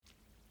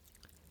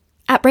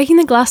At Breaking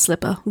the Glass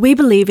Slipper, we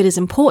believe it is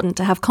important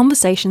to have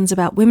conversations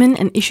about women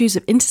and issues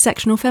of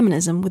intersectional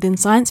feminism within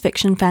science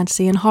fiction,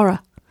 fantasy, and horror.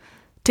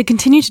 To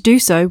continue to do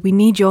so, we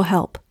need your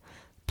help.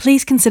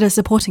 Please consider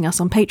supporting us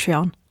on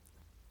Patreon.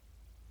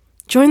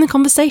 Join the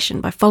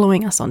conversation by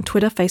following us on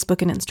Twitter,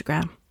 Facebook, and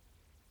Instagram.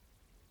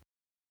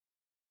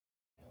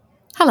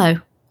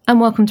 Hello,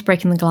 and welcome to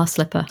Breaking the Glass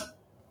Slipper.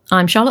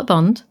 I'm Charlotte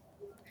Bond.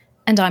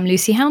 And I'm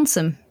Lucy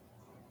Hounsome.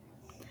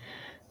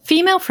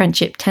 Female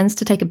friendship tends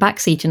to take a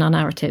backseat in our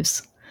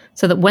narratives,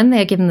 so that when they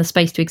are given the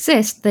space to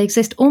exist, they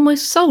exist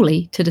almost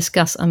solely to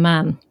discuss a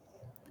man.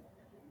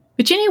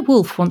 Virginia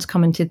Woolf once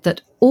commented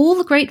that all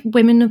the great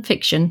women of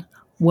fiction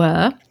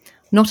were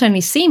not only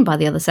seen by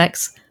the other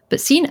sex, but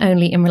seen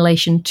only in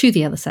relation to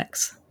the other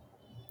sex.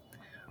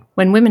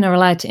 When women are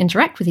allowed to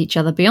interact with each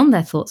other beyond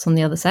their thoughts on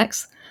the other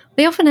sex,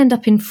 they often end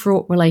up in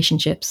fraught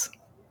relationships.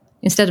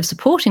 Instead of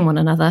supporting one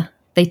another,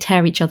 they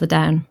tear each other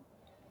down.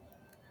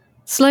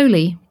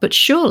 Slowly, but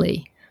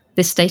surely,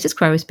 this status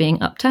quo is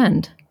being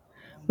upturned.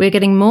 We're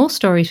getting more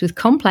stories with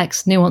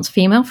complex, nuanced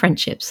female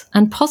friendships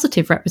and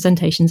positive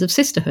representations of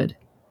sisterhood.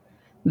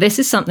 This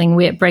is something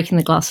we at Breaking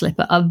the Glass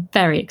Slipper are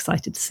very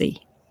excited to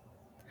see.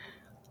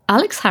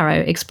 Alex Harrow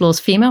explores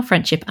female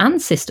friendship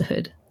and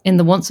sisterhood in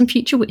The Once and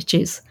Future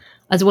Witches,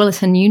 as well as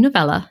her new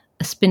novella,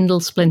 A Spindle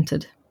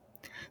Splintered.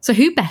 So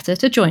who better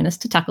to join us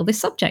to tackle this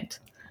subject?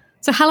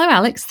 So hello,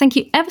 Alex. Thank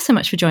you ever so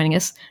much for joining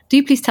us. Do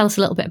you please tell us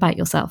a little bit about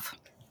yourself?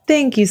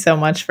 Thank you so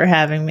much for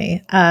having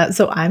me.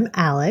 So I'm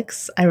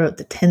Alex. I wrote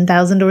The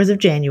 10,000 Doors of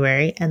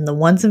January and The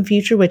Once and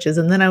Future Witches.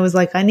 And then I was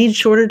like, I need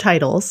shorter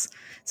titles.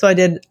 So I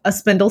did A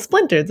Spindle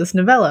Splintered, this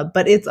novella,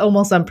 but it's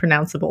almost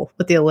unpronounceable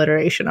with the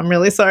alliteration. I'm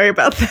really sorry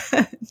about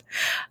that.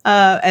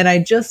 And I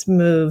just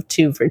moved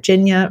to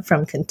Virginia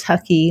from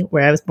Kentucky,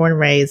 where I was born and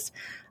raised.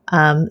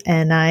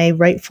 And I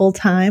write full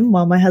time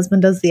while my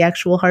husband does the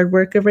actual hard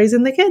work of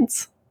raising the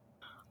kids.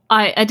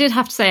 I did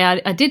have to say,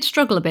 I did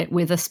struggle a bit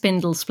with A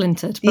Spindle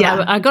Splintered, but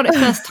yeah. I got it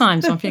first time,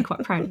 so I'm feeling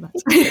quite proud of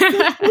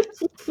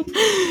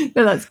that.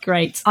 No, that's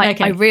great.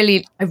 Okay. I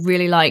really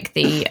like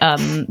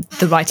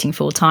the writing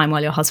full time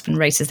while your husband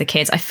raises the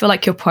kids. I feel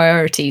like your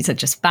priorities are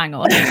just bang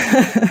on.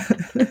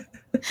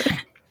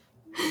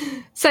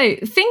 So,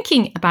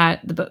 thinking about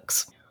the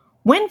books,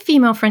 when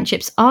female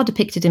friendships are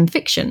depicted in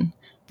fiction,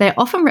 they are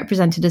often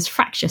represented as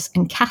fractious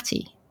and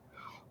catty.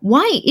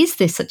 Why is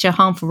this such a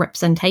harmful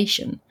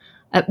representation?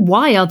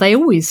 Why are they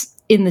always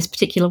in this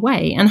particular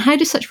way? And how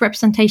do such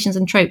representations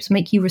and tropes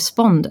make you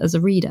respond as a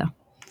reader?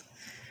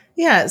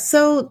 Yeah,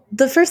 so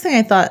the first thing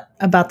I thought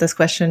about this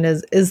question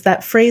is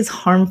that phrase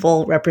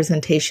harmful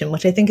representation,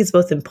 which I think is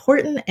both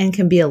important and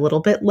can be a little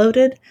bit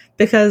loaded,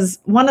 because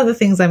one of the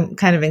things I'm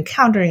kind of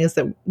encountering is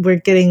that we're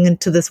getting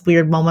into this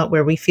weird moment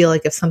where we feel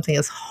like if something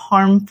is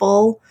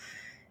harmful,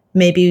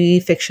 maybe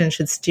fiction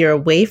should steer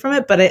away from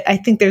it. But I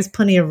think there's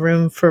plenty of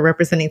room for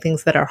representing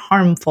things that are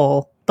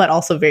harmful, but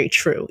also very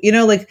true. You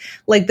know,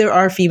 like there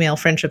are female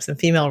friendships and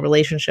female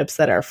relationships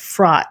that are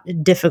fraught,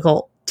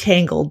 difficult,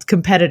 tangled,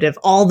 competitive,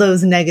 all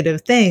those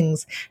negative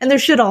things. And there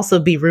should also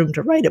be room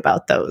to write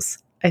about those,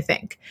 I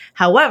think.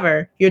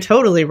 However, you're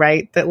totally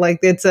right that like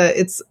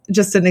it's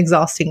just an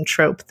exhausting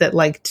trope that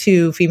like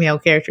two female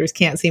characters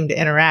can't seem to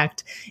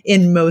interact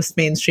in most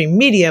mainstream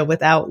media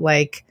without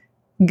like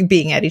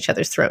being at each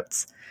other's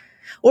throats.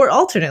 Or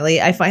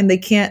alternately, I find they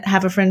can't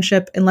have a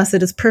friendship unless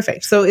it is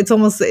perfect. So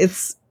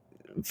it's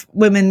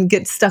women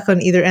get stuck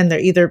on either end. They're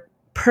either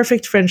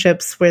perfect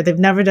friendships where they've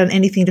never done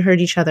anything to hurt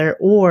each other,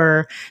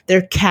 or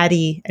they're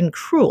catty and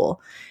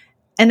cruel.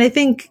 And I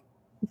think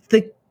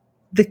the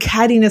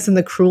cattiness and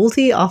the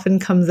cruelty often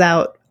comes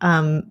out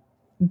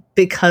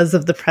because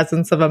of the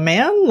presence of a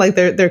man. Like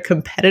they're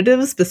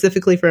competitive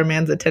specifically for a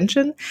man's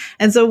attention.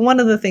 And so one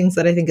of the things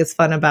that I think is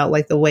fun about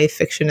like the way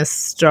fiction is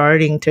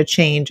starting to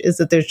change is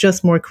that there's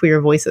just more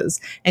queer voices,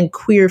 and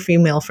queer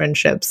female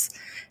friendships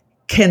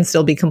can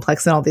still be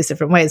complex in all these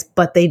different ways,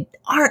 but they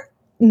aren't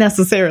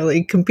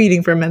necessarily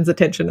competing for men's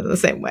attention in the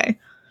same way.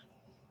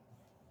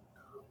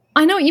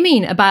 I know what you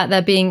mean about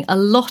there being a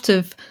lot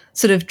of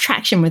sort of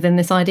traction within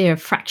this idea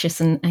of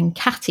fractious and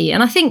catty.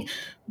 And I think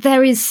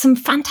there is some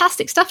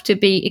fantastic stuff to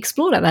be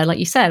explored out there, like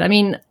you said. I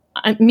mean,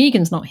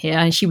 Megan's not here,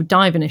 and she would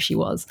dive in if she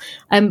was.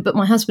 But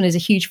my husband is a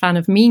huge fan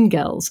of Mean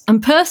Girls.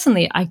 And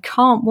personally, I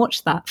can't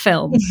watch that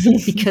film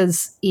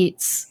because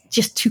it's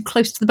just too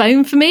close to the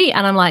bone for me.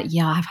 And I'm like,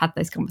 yeah, I've had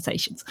those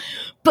conversations.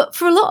 But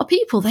for a lot of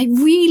people, they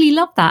really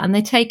love that, and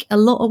they take a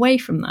lot away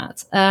from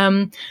that.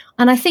 And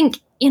I think,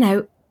 you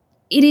know,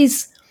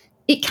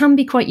 it can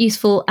be quite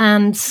useful,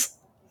 and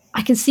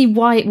I can see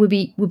why it would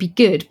be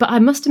good. But I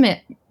must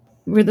admit,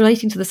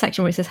 relating to the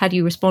section where it says, how do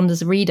you respond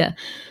as a reader?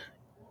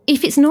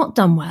 If it's not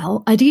done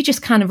well, I do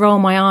just kind of roll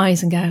my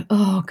eyes and go,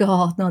 oh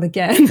God, not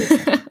again.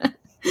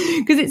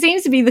 Because it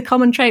seems to be the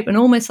common trope and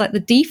almost like the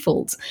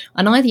default.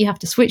 And either you have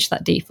to switch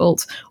that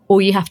default,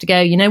 or you have to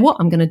go, you know what,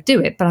 I'm going to do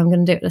it, but I'm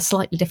going to do it at a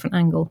slightly different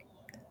angle.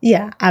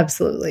 Yeah,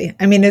 absolutely.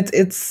 I mean,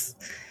 it's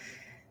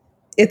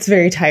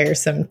very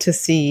tiresome to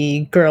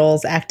see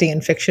girls acting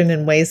in fiction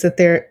in ways that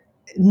they're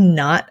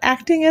not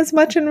acting as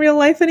much in real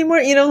life anymore.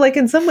 You know, like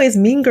in some ways,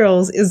 Mean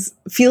Girls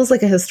feels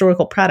like a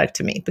historical product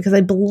to me, because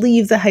I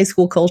believe the high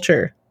school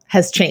culture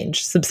has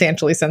changed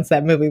substantially since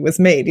that movie was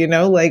made, you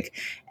know, like,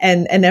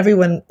 and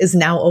everyone is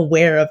now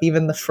aware of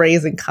even the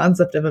phrase and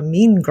concept of a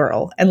mean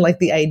girl, and like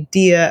the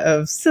idea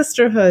of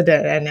sisterhood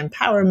and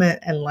empowerment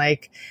and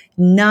like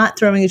not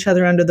throwing each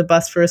other under the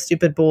bus for a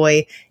stupid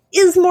boy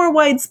is more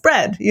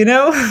widespread, you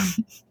know?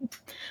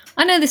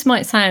 I know this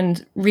might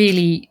sound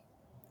really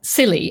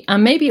silly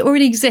and maybe it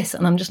already exists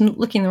and I'm just not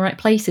looking in the right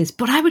places,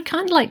 but I would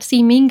kind of like to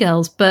see Mean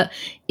Girls, but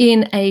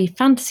in a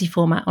fantasy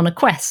format on a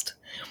quest.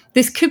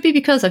 This could be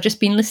because I've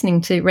just been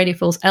listening to Radio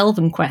 4's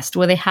Elven Quest,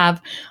 where they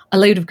have a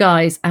load of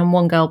guys and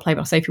one girl played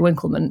by Sophie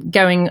Winkleman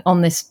going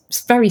on this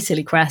very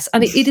silly quest.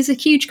 And it is a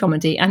huge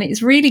comedy and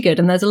it's really good.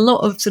 And there's a lot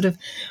of sort of,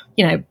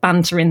 you know,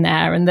 banter in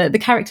there and the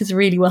characters are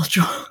really well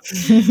drawn.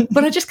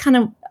 But I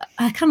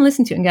kind of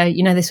listen to it and go,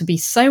 you know, this would be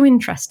so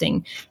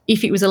interesting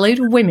if it was a load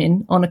of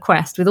women on a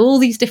quest with all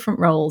these different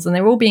roles and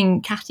they're all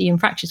being catty and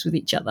fractious with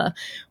each other.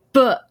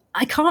 But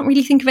I can't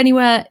really think of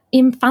anywhere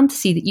in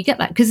fantasy that you get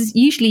that, because it's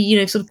usually, you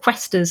know, sort of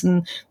questers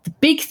and the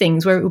big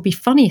things where it would be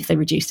funny if they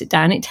reduced it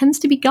down. It tends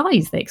to be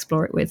guys they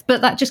explore it with,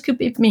 but that just could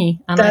be me,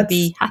 and I'd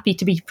be happy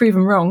to be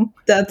proven wrong.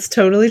 That's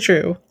totally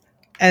true.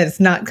 And it's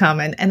not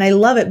common. And I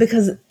love it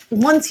because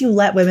once you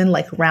let women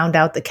like round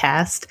out the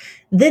cast,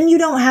 then you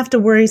don't have to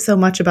worry so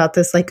much about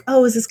this, like,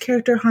 oh, is this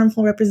character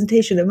harmful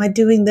representation? Am I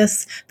doing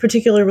this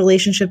particular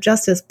relationship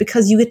justice?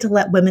 Because you get to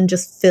let women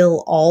just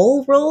fill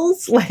all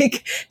roles.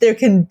 Like there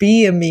can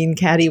be a mean,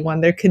 catty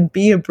one. There can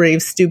be a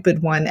brave,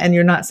 stupid one. And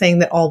you're not saying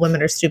that all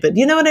women are stupid.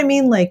 You know what I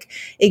mean? Like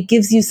it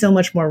gives you so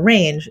much more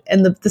range.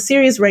 And the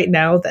series right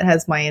now that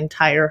has my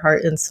entire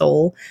heart and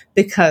soul,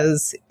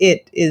 because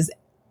it is,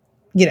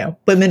 you know,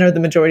 women are the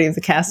majority of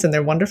the cast and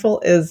they're wonderful,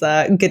 is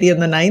Gideon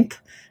the Ninth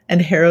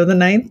and Harrow the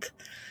Ninth.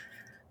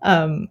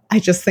 I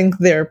just think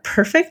they're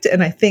perfect.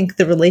 And I think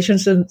the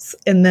relationships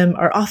in them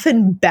are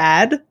often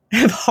bad,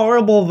 have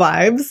horrible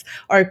vibes,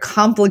 are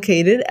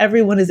complicated.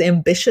 Everyone is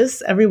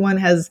ambitious. Everyone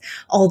has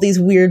all these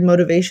weird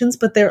motivations,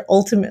 but they're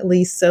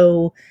ultimately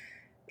so,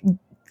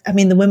 I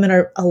mean, the women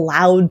are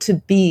allowed to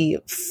be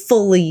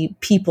fully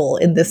people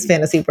in this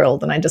fantasy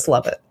world. And I just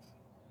love it.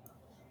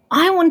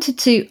 I wanted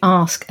to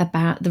ask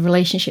about the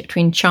relationship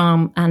between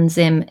Charm and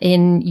Zim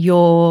in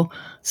your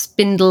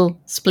Spindle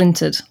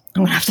Splintered.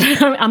 I'm gonna have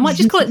to. I might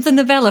just call it the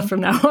novella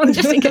from now on,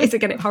 just in case I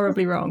get it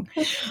horribly wrong.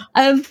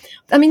 I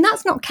mean,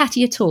 that's not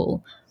catty at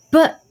all,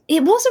 but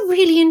it was a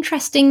really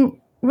interesting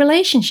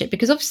relationship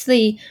because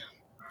obviously,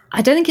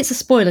 I don't think it's a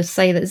spoiler to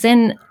say that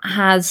Zen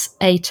has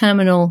a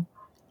terminal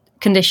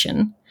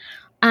condition,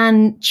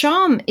 and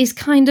Charm is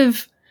kind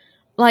of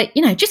like,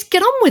 you know, just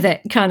get on with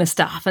it kind of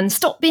stuff and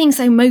stop being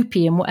so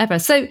mopey and whatever.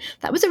 So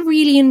that was a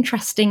really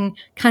interesting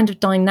kind of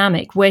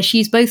dynamic where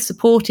she's both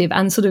supportive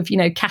and sort of, you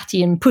know,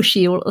 catty and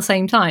pushy all at the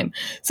same time.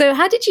 So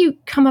how did you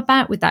come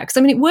about with that? Because,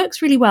 I mean, it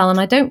works really well and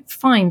I don't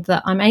find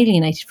that I'm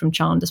alienated from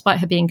Charm despite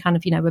her being kind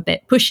of, you know, a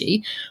bit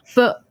pushy.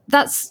 But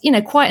that's, you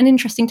know, quite an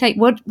interesting take.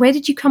 Where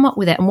did you come up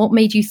with it and what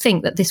made you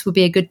think that this would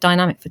be a good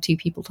dynamic for two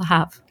people to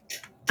have?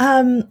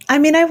 I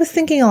mean, I was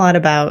thinking a lot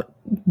about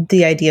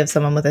the idea of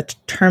someone with a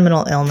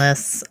terminal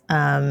illness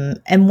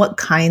and what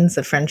kinds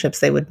of friendships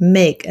they would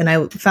make. And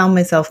I found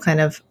myself kind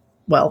of,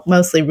 well,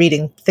 mostly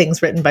reading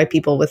things written by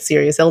people with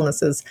serious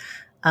illnesses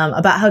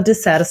about how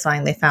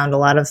dissatisfying they found a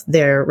lot of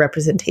their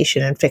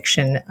representation in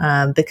fiction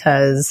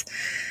because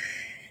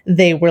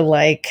they were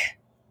like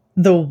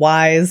the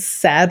wise,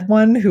 sad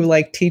one who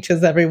like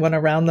teaches everyone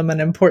around them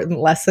an important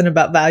lesson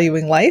about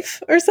valuing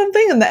life or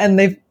something. And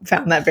they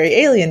found that very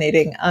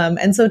alienating.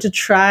 And so to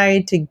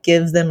try to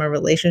give them a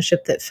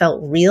relationship that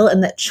felt real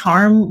and that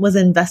Charm was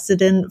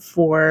invested in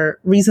for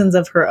reasons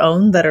of her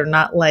own that are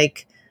not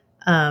like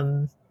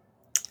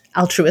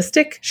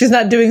altruistic. She's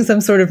not doing some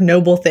sort of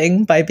noble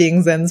thing by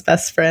being Zen's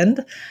best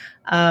friend.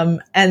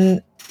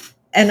 And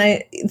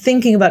I,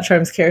 thinking about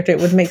Charm's character, it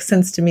would make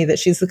sense to me that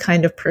she's the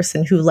kind of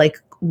person who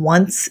like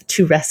wants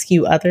to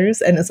rescue others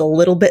and is a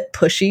little bit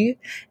pushy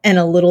and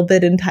a little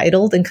bit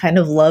entitled and kind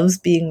of loves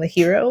being the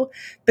hero,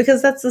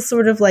 because that's the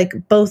sort of like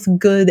both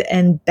good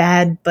and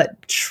bad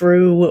but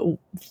true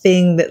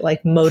thing that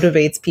like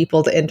motivates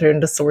people to enter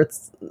into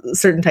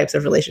certain types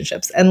of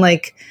relationships. And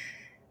like,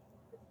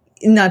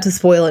 not to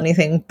spoil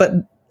anything, but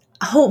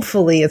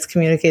hopefully it's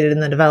communicated in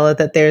the novella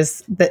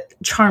that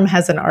Charm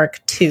has an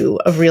arc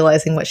too of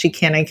realizing what she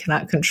can and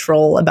cannot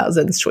control about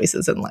Zen's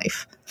choices in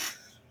life.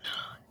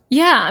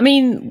 Yeah, I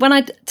mean, when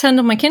I turned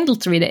on my Kindle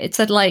to read it, it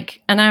said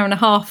like an hour and a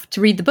half to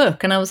read the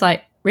book. And I was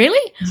like,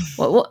 really?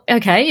 What?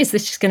 Okay, is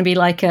this just going to be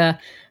like a,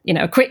 you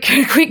know, a quick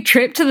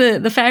trip to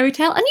the fairy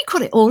tale? And you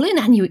got it all in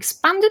and you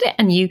expanded it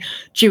and you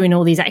drew in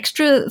all these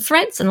extra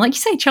threads. And like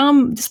you say,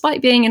 Charm,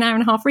 despite being an hour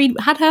and a half read,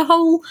 had her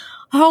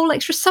whole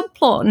extra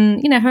subplot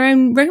and, you know, her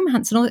own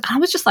romance and all that. I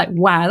was just like,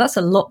 wow, that's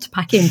a lot to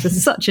pack into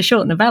such a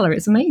short novella.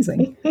 It's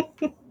amazing.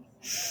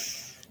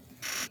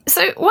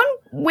 So when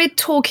we're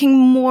talking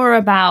more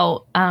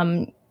about,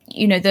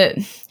 you know,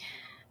 the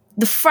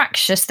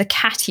fractious, the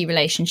catty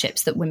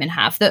relationships that women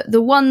have,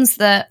 the ones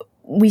that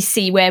we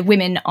see where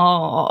women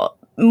are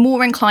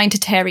more inclined to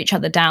tear each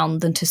other down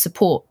than to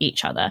support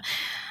each other.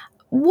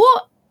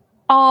 What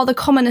are the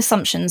common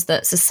assumptions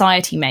that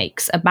society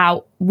makes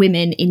about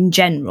women in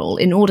general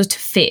in order to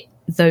fit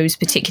those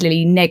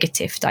particularly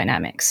negative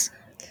dynamics?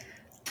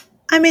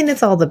 I mean,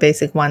 it's all the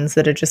basic ones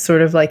that are just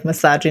sort of like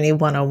misogyny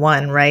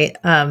 101, right?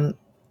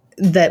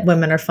 That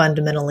women are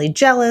fundamentally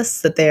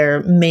jealous, that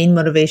their main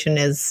motivation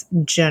is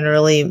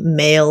generally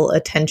male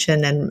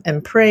attention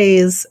and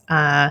praise.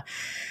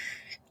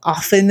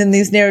 Often in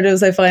these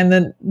narratives, I find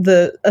that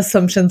the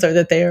assumptions are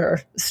that they are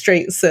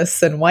straight,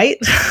 cis, and white.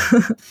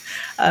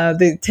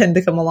 They tend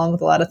to come along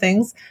with a lot of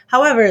things.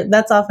 However,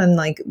 that's often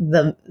like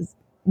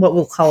what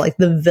we'll call like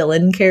the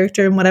villain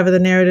character in whatever the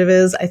narrative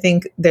is. I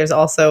think there's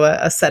also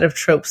a set of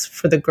tropes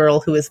for the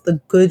girl who is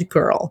the good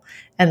girl.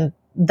 And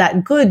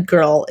that good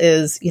girl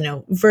is,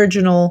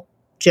 virginal,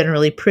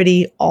 generally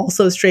pretty,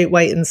 also straight,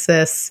 white, and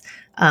cis,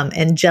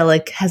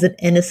 angelic, has an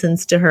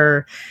innocence to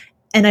her.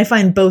 And I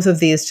find both of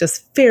these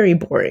just very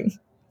boring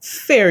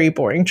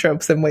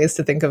tropes and ways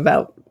to think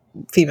about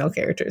female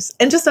characters,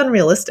 and just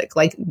unrealistic.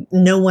 Like,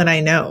 no one I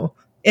know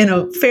in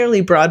a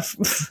fairly broad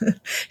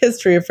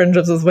history of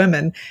friendships with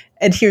women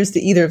adheres to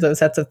either of those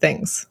sets of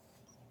things.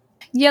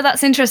 Yeah,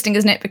 that's interesting,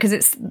 isn't it? Because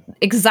it's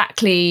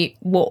exactly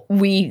what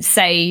we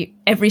say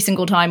every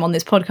single time on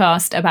this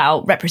podcast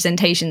about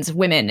representations of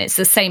women. It's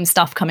the same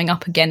stuff coming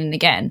up again and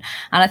again.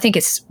 And I think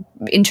it's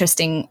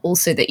interesting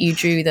also that you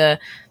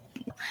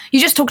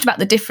just talked about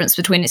the difference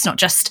between, it's not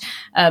just,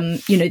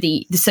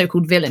 the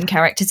so-called villain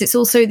characters. It's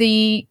also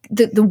the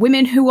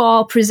women who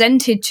are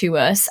presented to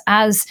us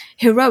as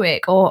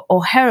heroic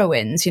or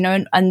heroines,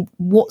 and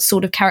what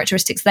sort of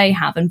characteristics they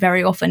have. And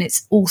very often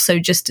it's also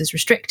just as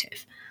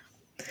restrictive.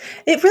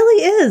 It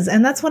really is.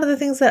 And that's one of the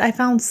things that I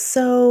found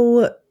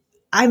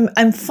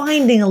I'm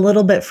finding a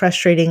little bit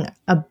frustrating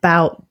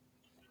about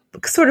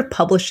sort of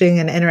publishing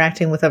and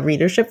interacting with a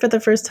readership for the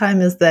first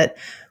time, is that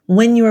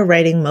when you are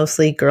writing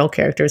mostly girl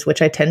characters,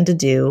 which I tend to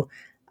do,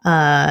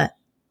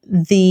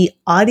 the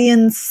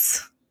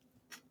audience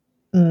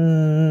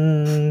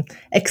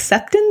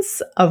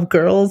acceptance of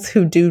girls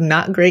who do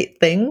not great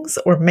things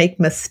or make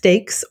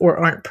mistakes or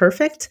aren't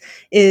perfect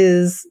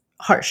is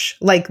harsh.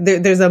 Like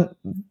there's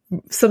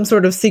some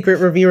sort of secret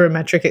reviewer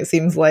metric, it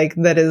seems like,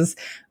 that is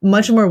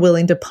much more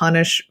willing to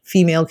punish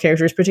female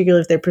characters,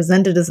 particularly if they're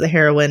presented as the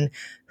heroine,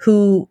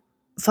 who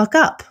fuck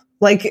up.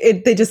 Like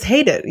they just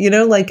hate it,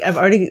 like I've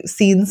already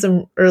seen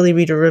some early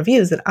reader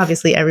reviews, and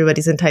obviously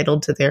everybody's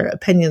entitled to their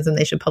opinions and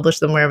they should publish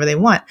them wherever they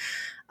want.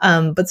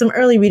 But some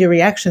early reader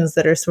reactions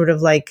that are sort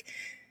of like,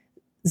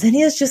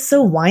 Xenia's just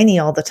so whiny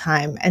all the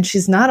time, and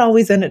she's not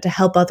always in it to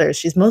help others.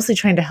 She's mostly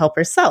trying to help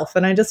herself.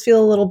 And I just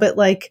feel a little bit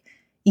like,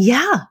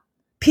 yeah,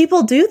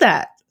 people do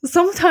that.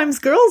 Sometimes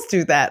girls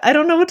do that. I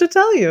don't know what to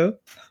tell you.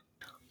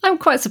 I'm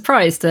quite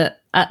surprised at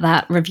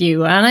that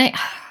review. And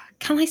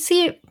can I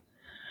see it?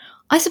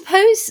 I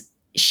suppose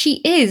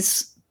she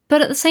is,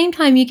 but at the same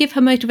time, you give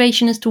her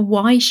motivation as to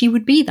why she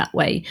would be that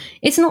way.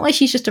 It's not like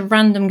she's just a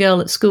random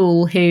girl at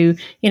school who,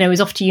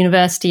 is off to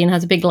university and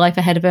has a big life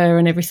ahead of her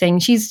and everything.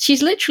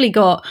 She's literally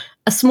got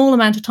a small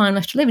amount of time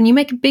left to live. And you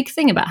make a big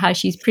thing about how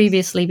she's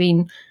previously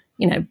been,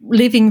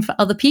 living for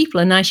other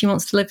people, and now she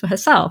wants to live for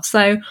herself.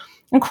 So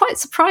I'm quite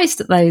surprised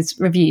at those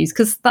reviews,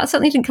 because that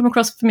certainly didn't come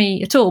across for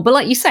me at all. But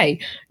like you say,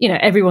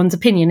 everyone's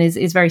opinion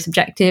is very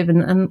subjective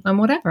and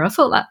whatever. I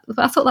thought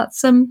that's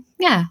that's an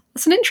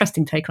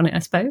interesting take on it, I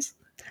suppose.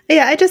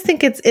 Yeah, I just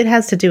think it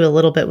has to do a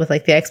little bit with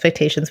like the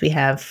expectations we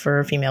have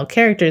for female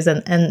characters,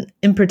 and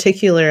in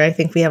particular, I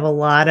think we have a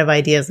lot of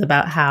ideas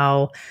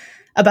about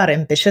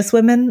ambitious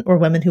women, or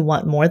women who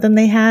want more than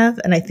they have,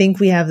 and I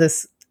think we have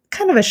this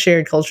kind of a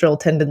shared cultural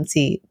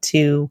tendency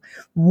to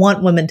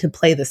want women to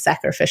play the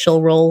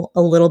sacrificial role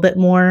a little bit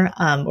more,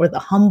 or the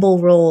humble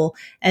role,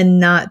 and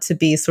not to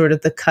be sort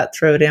of the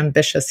cutthroat,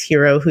 ambitious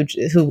hero who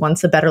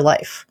wants a better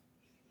life.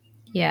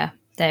 Yeah,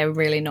 they're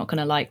really not going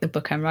to like the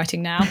book I'm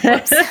writing now.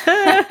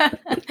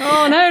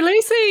 Oh no,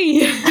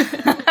 Lucy!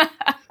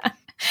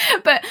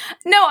 But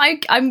no,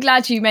 I'm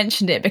glad you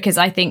mentioned it, because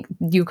I think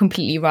you're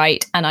completely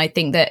right. And I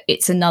think that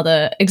it's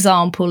another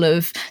example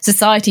of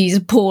society's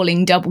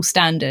appalling double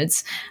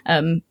standards.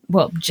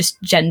 Just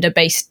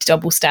gender-based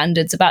double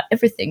standards about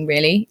everything,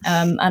 really.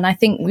 And I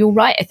think you're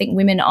right. I think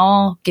women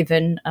are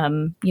given,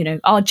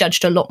 are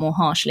judged a lot more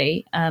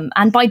harshly,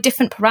 and by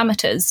different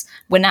parameters,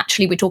 when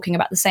actually we're talking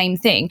about the same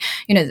thing.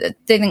 The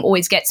thing that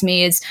always gets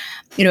me is,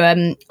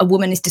 a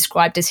woman is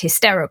described as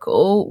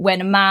hysterical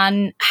when a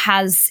man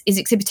is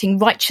exhibiting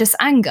righteous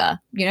anger,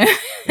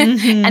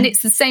 Mm-hmm. and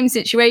it's the same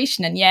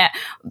situation, and yet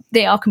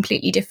they are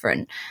completely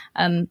different.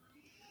 I'm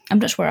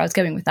not sure where I was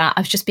going with that.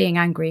 I was just being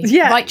angry.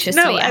 Yeah,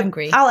 righteously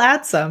angry. I'll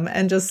add some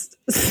and just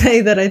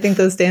say that I think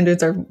those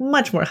standards are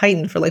much more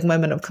heightened for like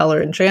women of color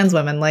and trans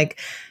women.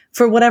 Like,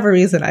 for whatever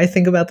reason, I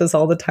think about this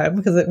all the time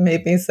because it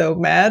made me so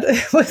mad.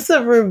 It was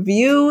a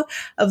review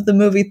of the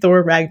movie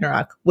Thor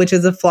Ragnarok, which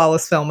is a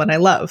flawless film and I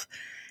love.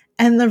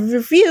 And the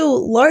review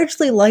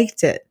largely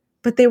liked it,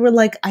 but they were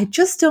like, I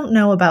just don't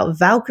know about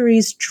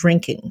Valkyrie's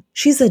drinking.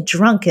 She's a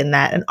drunk in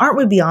that. And aren't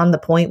we beyond the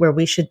point where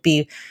we should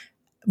be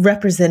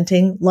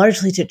representing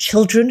largely to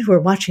children who are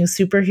watching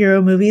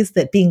superhero movies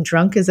that being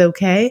drunk is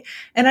okay?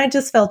 And I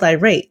just felt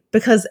irate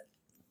because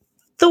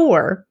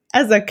Thor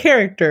as a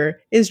character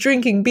is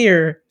drinking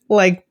beer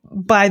like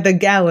by the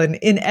gallon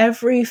in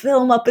every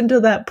film up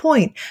until that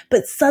point.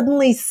 But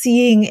suddenly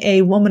seeing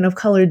a woman of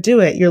color do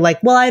it, you're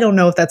like, well, I don't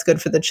know if that's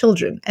good for the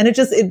children. And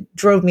it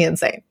drove me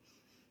insane.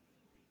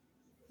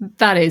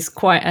 That is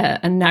quite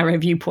a narrow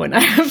viewpoint, I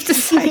have to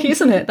say,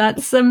 isn't it?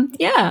 That's, a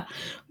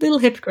little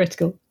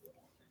hypocritical.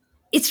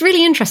 It's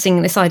really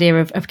interesting, this idea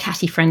of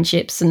catty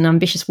friendships and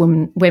ambitious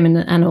women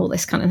and all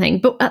this kind of thing.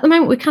 But at the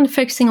moment, we're kind of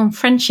focusing on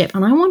friendship.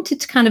 And I wanted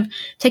to kind of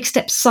take a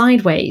step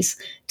sideways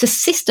to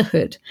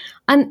sisterhood.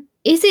 And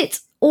is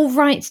it all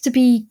right to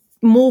be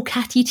more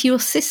catty to your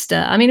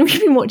sister? I mean, we've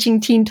been watching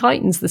Teen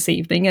Titans this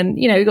evening and,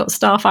 we've got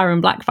Starfire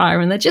and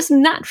Blackfire and they're just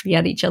naturally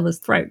at each other's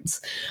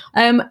throats.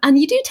 And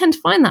you do tend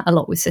to find that a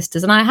lot with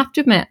sisters. And I have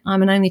to admit,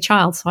 I'm an only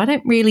child, so I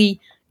don't really,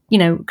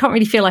 can't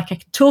really feel like I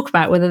can talk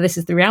about whether this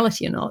is the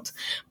reality or not.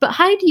 But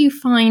how do you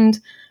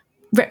find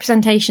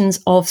representations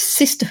of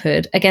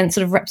sisterhood against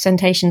sort of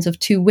representations of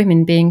two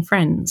women being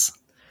friends?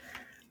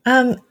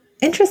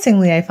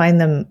 Interestingly, I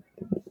find them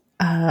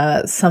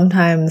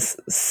sometimes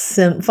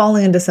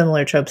falling into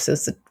similar tropes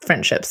as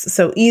friendships.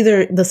 So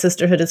either the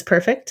sisterhood is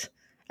perfect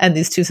and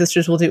these two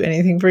sisters will do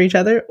anything for each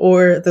other,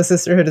 or the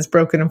sisterhood is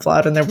broken and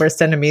flawed and they're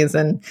worst enemies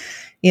and,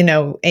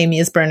 Amy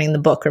is burning the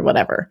book or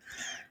whatever.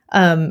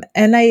 And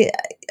I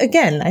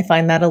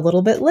find that a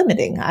little bit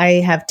limiting. I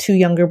have two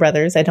younger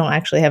brothers. I don't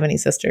actually have any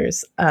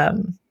sisters.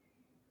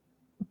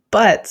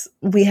 But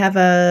we have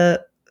a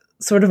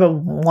sort of a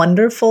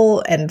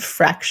wonderful and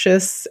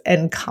fractious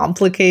and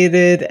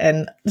complicated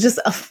and just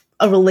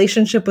a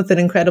relationship with an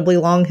incredibly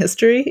long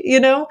history,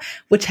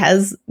 which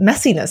has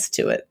messiness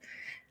to it.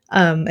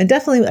 And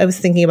definitely I was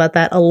thinking about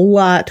that a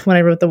lot when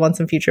I wrote the Once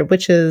and Future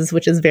Witches,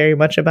 which is very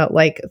much about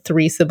like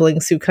three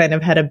siblings who kind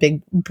of had a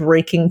big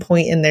breaking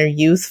point in their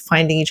youth,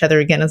 finding each other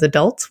again as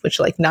adults, which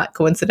like not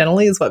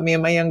coincidentally is what me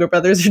and my younger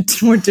brothers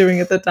were doing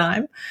at the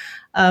time.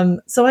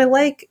 So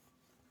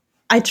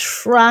I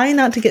try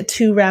not to get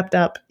too wrapped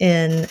up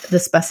in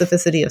the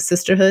specificity of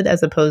sisterhood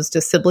as opposed to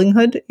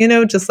siblinghood,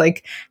 just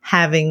like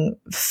having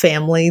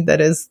family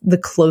that is the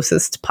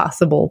closest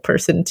possible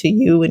person to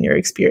you and your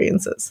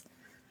experiences.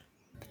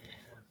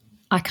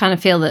 I kind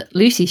of feel that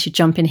Lucy should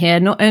jump in here,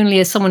 not only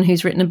as someone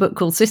who's written a book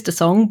called Sister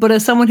Song, but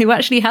as someone who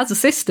actually has a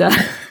sister.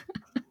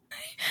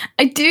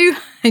 I do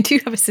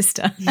have a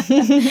sister.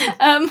 Yeah.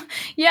 I was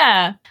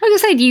going to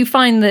say, do you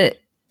find that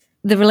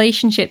the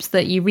relationships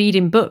that you read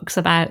in books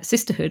about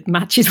sisterhood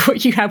matches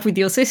what you have with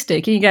your sister?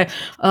 Can you go,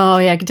 oh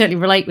yeah, I can totally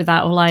relate with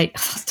that, or like,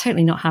 oh, that's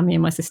totally not how me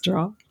and my sister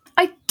are?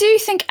 I do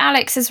think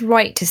Alex is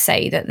right to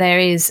say that there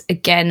is,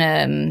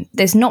 again,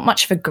 there's not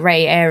much of a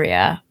grey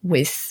area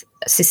with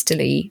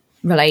sisterly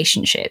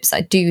relationships.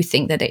 I do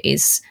think that it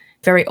is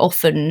very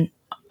often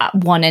at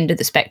one end of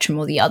the spectrum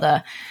or the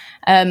other.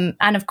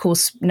 And of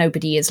course,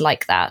 nobody is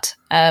like that.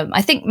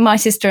 I think my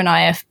sister and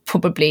I are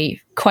probably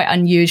quite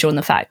unusual in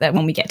the fact that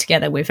when we get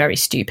together, we're very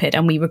stupid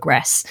and we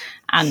regress.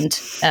 And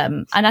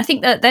I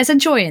think that there's a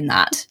joy in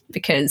that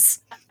because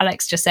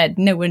Alex just said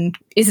no one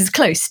is as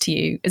close to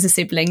you as a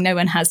sibling. No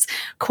one has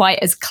quite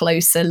as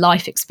close a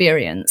life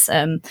experience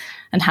and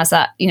has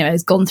that,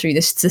 has gone through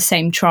the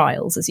same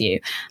trials as you.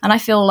 And I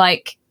feel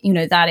like,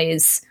 that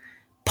is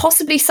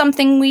possibly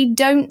something we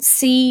don't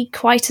see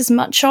quite as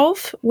much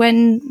of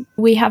when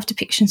we have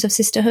depictions of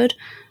sisterhood,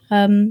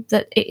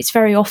 that it's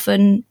very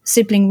often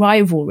sibling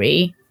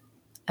rivalry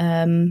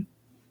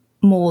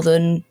more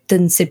than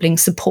sibling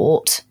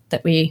support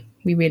that we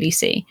really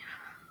see.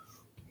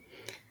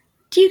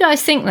 Do you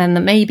guys think then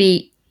that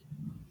maybe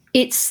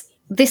it's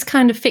this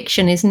kind of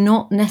fiction is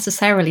not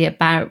necessarily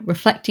about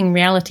reflecting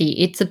reality,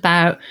 it's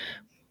about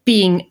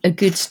being a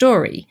good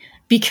story?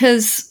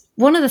 Because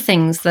one of the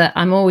things that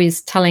I'm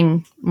always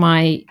telling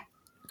my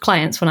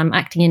clients when I'm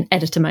acting in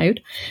editor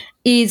mode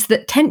is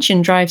that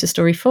tension drives a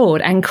story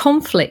forward, and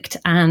conflict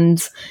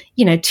and,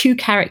 two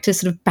characters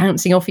sort of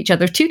bouncing off each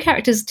other. If two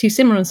characters are too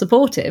similar and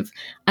supportive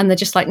and they're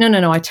just like,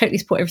 no, I totally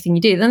support everything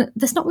you do, then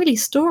there's not really a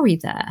story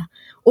there.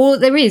 Or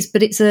there is,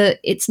 but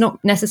it's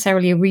not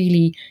necessarily a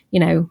really,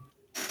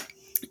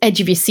 edge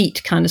of your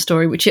seat kind of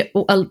story, what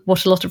a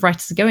lot of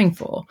writers are going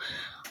for.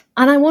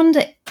 And I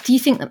wonder, do you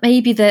think that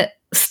maybe the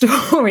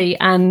story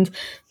and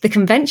the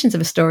conventions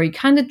of a story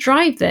kind of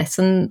drive this,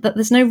 and that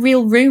there's no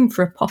real room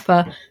for a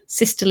proper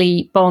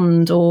sisterly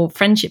bond or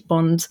friendship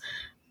bond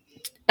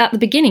at the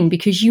beginning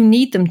because you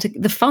need them to,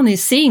 the fun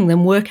is seeing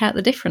them work out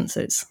the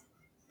differences?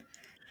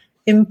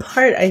 In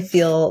part, I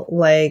feel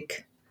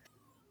like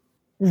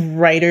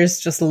writers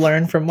just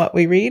learn from what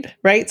we read,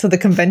 right? So the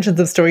conventions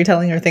of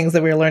storytelling are things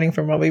that we're learning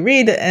from what we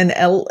read, and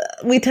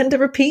we tend to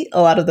repeat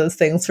a lot of those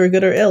things for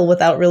good or ill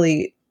without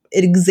really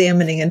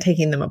examining and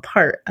taking them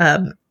apart.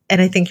 And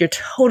I think you're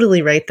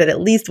totally right that at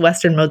least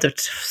Western modes of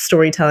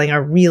storytelling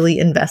are really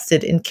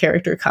invested in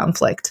character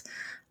conflict.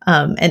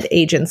 and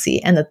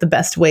agency, and that the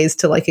best ways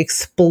to like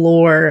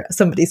explore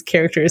somebody's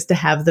character is to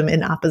have them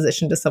in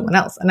opposition to someone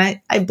else. And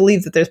I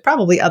believe that there's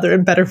probably other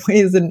and better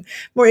ways and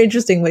more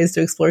interesting ways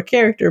to explore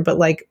character, but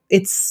like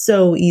it's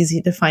so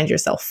easy to find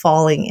yourself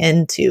falling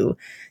into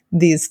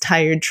these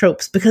tired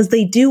tropes because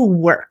they do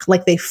work,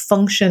 like they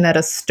function at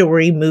a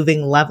story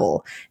moving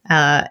level.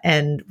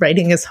 And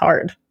writing is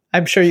hard.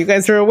 I'm sure you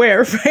guys are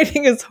aware,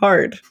 writing is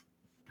hard.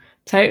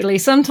 Totally.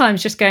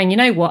 Sometimes just going, you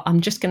know what,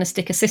 I'm just going to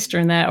stick a sister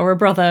in there or a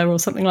brother or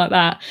something like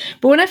that.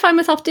 But when I find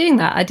myself doing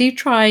that, I do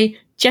try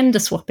gender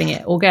swapping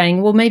it or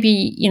going, well,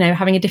 maybe, you know,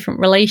 having a different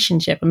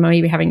relationship and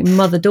maybe having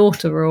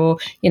mother-daughter or,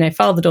 you know,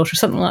 father-daughter or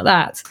something like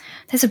that.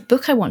 There's a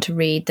book I want to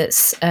read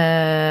that's,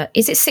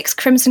 is it Six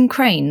Crimson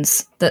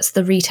Cranes? That's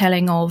the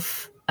retelling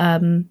of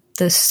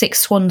the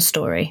Six Swans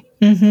story.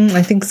 Mm-hmm,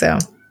 I think so.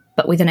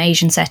 But with an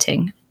Asian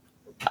setting.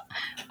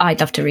 I'd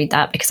love to read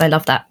that because I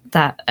love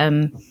that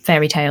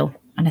fairy tale.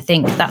 And I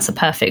think that's a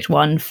perfect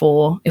one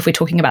for if we're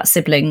talking about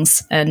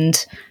siblings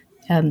and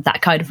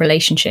that kind of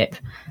relationship.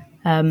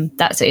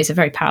 It's a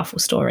very powerful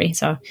story.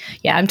 So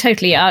yeah,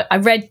 I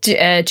read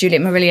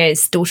Juliette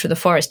Marillier's Daughter of the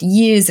Forest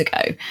years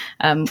ago,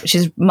 which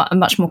is a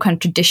much more kind of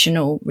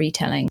traditional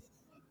retelling.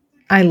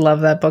 I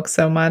love that book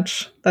so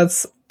much.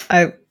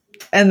 And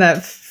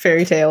that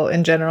fairy tale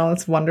in general,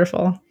 it's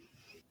wonderful.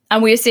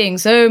 And we are seeing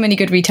so many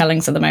good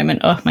retellings at the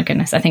moment. Oh my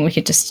goodness. I think we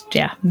could just,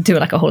 do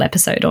like a whole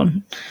episode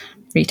on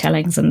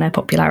retellings and their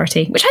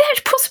popularity, which I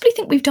possibly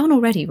think we've done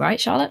already, right,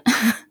 Charlotte?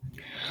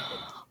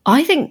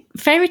 I think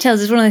fairy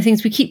tales is one of the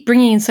things we keep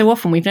bringing in so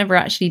often. We've never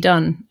actually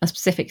done a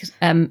specific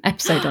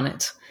episode on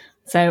it.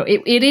 So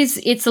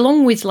it's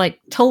along with like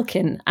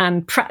Tolkien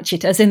and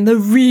Pratchett, as in the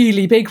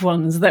really big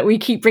ones that we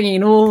keep bringing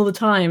in all the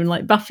time, and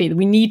like Buffy,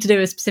 we need to do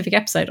a specific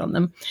episode on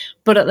them.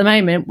 But at the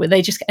moment,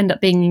 they just end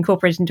up being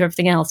incorporated into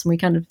everything else, and we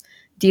kind of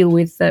deal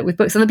with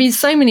books. And there've been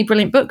so many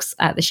brilliant books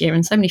out this year,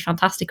 and so many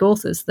fantastic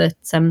authors that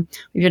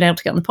we've been able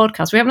to get on the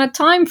podcast. We haven't had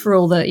time for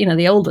all the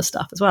the older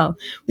stuff as well,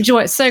 which is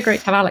why it's so great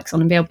to have Alex on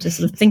and be able to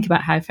sort of think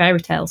about how fairy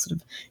tales sort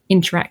of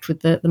interact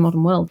with the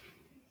modern world.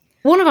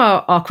 One of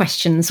our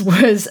questions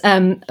was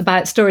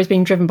about stories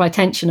being driven by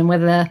tension and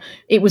whether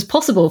it was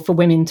possible for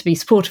women to be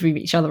supportive of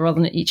each other rather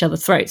than at each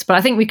other's throats. But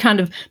I think we kind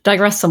of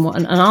digressed somewhat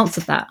and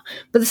answered that.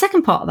 But the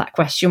second part of that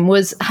question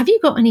was, have you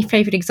got any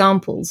favourite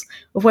examples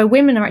of where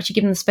women are actually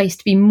given the space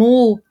to be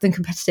more than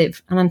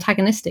competitive and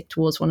antagonistic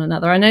towards one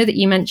another? I know that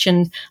you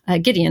mentioned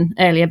Gideon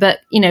earlier,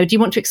 but, do you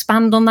want to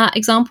expand on that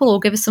example or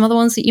give us some other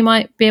ones that you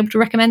might be able to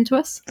recommend to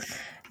us?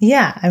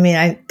 Yeah, I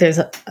mean, there's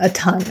a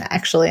ton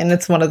actually, and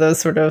it's one of those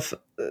sort of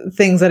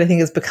things that I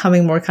think is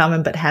becoming more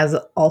common, but has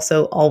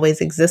also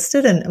always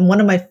existed. And one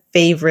of my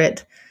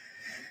favorite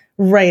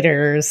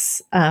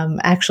writers,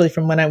 actually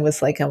from when I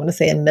was I want to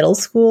say in middle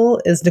school,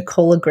 is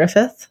Nicola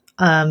Griffith,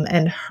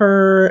 and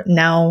her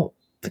now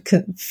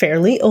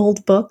fairly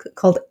old book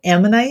called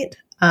Ammonite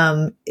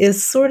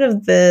is sort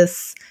of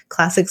this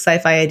classic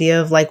sci-fi idea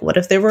of like, what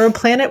if there were a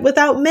planet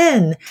without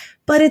men?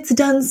 But it's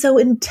done so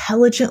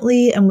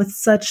intelligently and with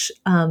such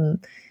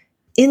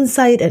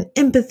insight and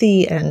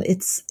empathy, and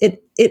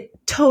it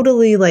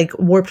totally like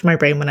warped my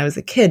brain when I was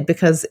a kid,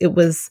 because it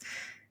was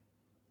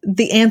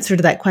the answer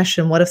to that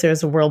question, what if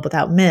there's a world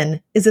without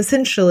men, is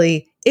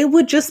essentially it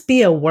would just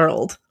be a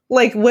world.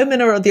 Like,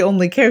 women are the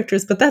only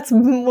characters, but that's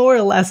more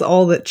or less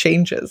all that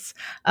changes.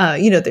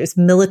 There's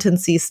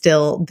militancy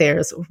still,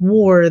 there's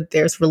war,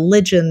 there's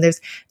religion,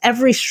 there's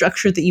every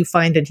structure that you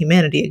find in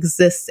humanity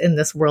exists in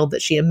this world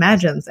that she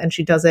imagines, and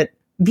she does it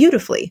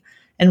beautifully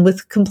and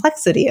with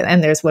complexity.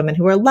 And there's women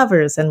who are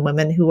lovers and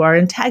women who are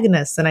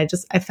antagonists. And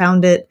I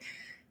found it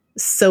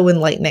so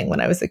enlightening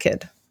when I was a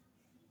kid.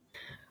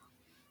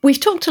 We've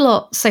talked a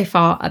lot so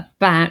far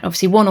about,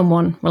 obviously,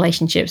 one-on-one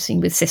relationships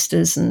with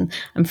sisters and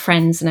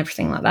friends and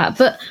everything like that.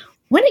 But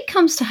when it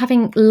comes to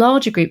having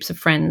larger groups of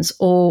friends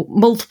or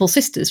multiple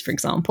sisters, for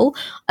example,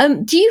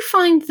 do you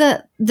find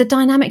that the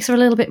dynamics are a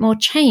little bit more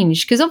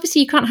changed? Because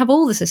obviously you can't have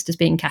all the sisters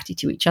being catty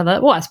to each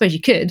other. Well, I suppose you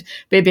could,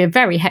 but it'd be a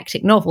very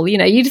hectic novel.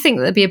 You'd think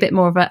that there'd be a bit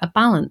more of a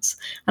balance.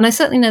 And I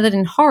certainly know that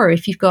in horror,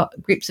 if you've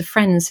got groups of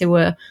friends who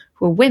are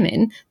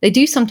women, they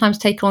do sometimes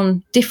take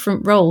on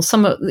different roles.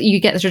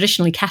 You get the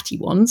traditionally catty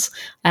ones,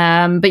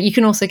 but you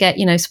can also get,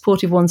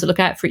 supportive ones that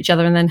look out for each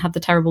other and then have the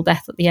terrible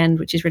death at the end,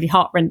 which is really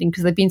heartrending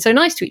because they've been so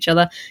nice to each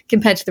other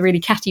compared to the really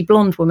catty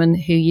blonde woman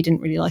who you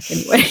didn't really like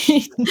anyway.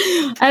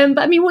 But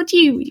I mean, what do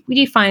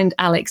you find,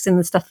 Alex, in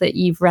the stuff that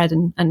you've read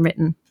and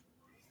written?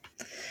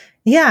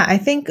 Yeah, I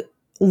think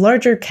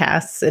larger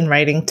casts in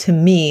writing, to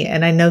me,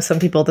 and I know some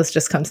people this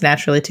just comes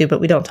naturally to,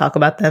 but we don't talk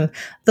about them.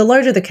 The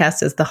larger the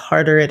cast is, the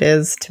harder it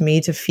is to me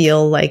to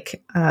feel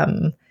like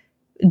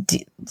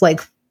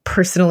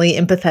personally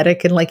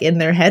empathetic and like in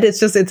their head.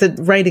 It's a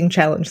writing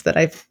challenge that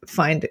I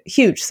find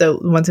huge.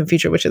 So Once and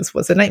Future Witches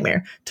was a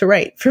nightmare to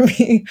write for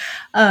me.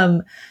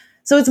 So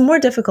it's more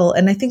difficult.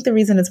 And I think the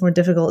reason it's more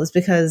difficult is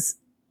because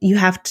you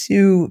have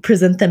to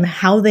present them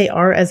how they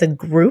are as a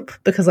group,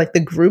 because like the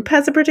group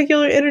has a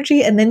particular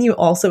energy. And then you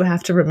also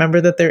have to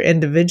remember that they're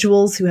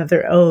individuals who have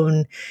their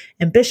own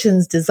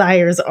ambitions,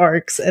 desires,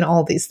 arcs, and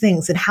all these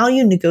things. And how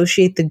you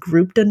negotiate the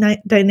group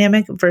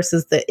dynamic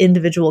versus the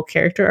individual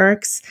character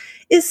arcs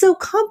is so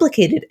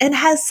complicated and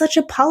has such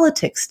a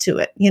politics to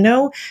it, you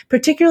know,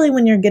 particularly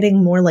when you're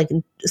getting more like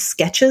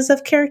sketches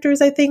of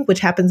characters, I think, which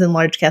happens in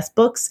large cast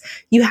books.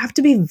 You have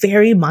to be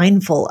very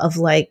mindful of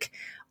like,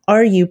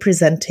 are you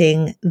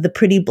presenting the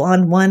pretty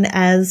blonde one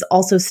as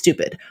also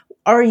stupid?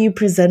 Are you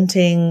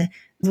presenting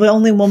the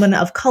only woman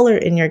of color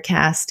in your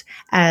cast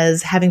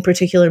as having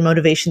particular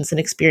motivations and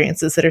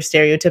experiences that are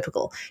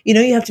stereotypical? You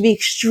know, you have to be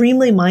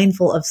extremely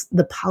mindful of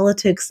the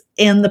politics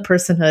and the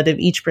personhood of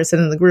each person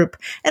in the group.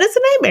 And it's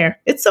a nightmare.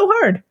 It's so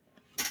hard.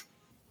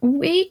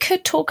 We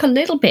could talk a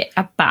little bit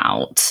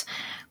about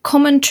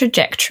common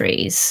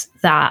trajectories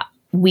that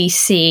we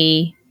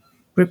see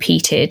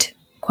repeated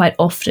quite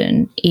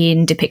often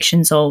in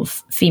depictions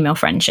of female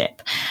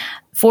friendship.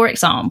 For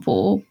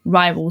example,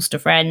 rivals to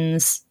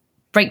friends,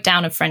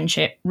 breakdown of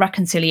friendship,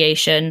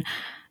 reconciliation.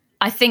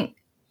 I think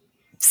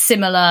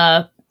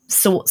similar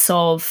sorts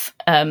of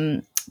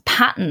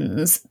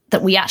patterns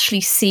that we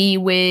actually see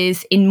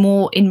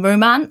in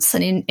romance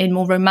and in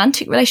more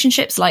romantic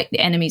relationships, like the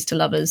enemies to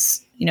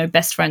lovers, you know,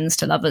 best friends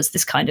to lovers,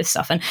 this kind of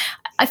stuff. And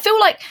I feel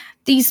like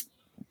these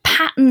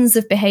patterns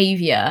of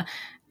behavior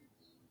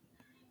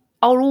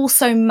are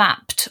also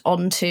mapped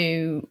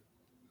onto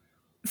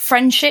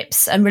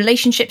friendships and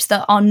relationships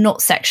that are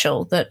not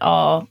sexual, that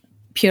are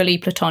purely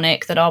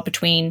platonic, that are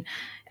between,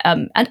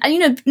 and you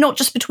know, not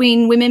just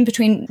between women,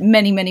 between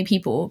many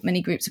people, many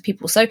groups of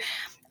people. So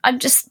I'm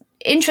just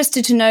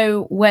interested to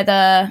know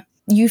whether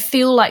you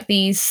feel like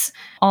these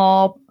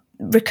are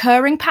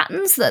recurring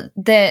patterns,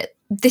 that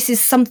this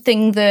is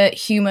something that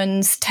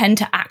humans tend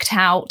to act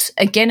out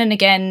again and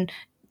again,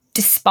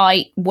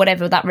 despite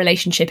whatever that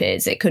relationship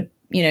is. It could,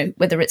 you know,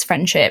 whether it's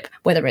friendship,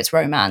 whether it's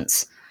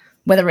romance,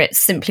 whether it's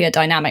simply a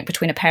dynamic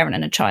between a parent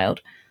and a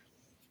child.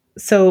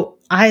 So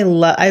I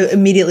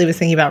immediately was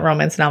thinking about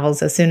romance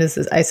novels as soon as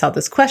I saw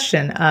this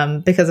question,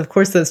 because of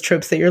course those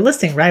tropes that you're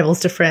listing,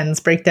 rivals to friends,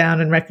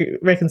 breakdown and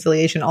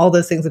reconciliation, all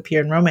those things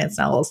appear in romance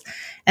novels.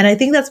 And I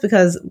think that's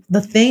because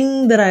the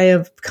thing that I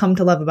have come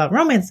to love about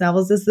romance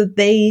novels is that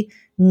they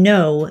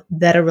know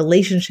that a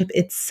relationship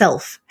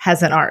itself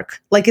has an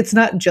arc. Like, it's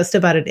not just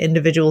about an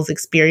individual's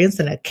experience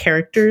and a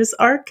character's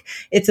arc.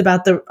 It's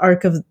about the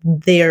arc of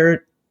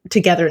their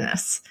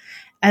togetherness.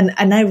 And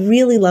I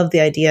really love the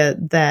idea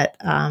that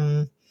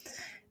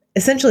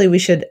essentially we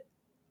should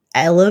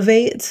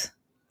elevate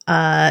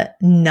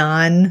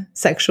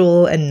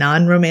non-sexual and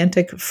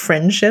non-romantic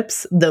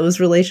friendships, those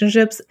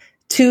relationships,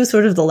 to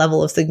sort of the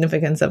level of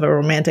significance of a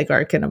romantic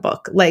arc in a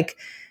book. Like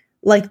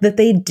that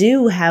they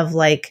do have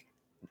like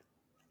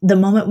the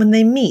moment when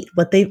they meet,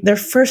 their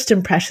first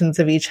impressions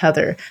of each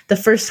other, the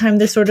first time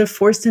they're sort of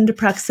forced into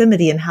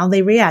proximity and how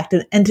they react,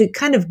 and to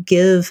kind of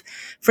give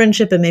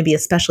friendship, and maybe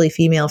especially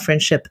female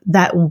friendship,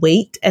 that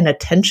weight and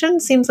attention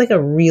seems like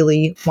a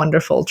really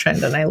wonderful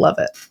trend, and I love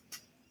it.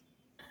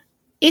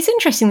 It's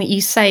interesting that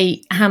you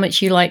say how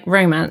much you like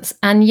romance,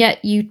 and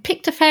yet you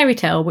picked a fairy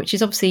tale, which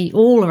is obviously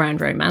all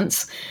around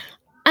romance,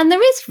 and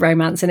there is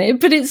romance in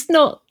it, but it's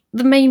not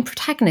the main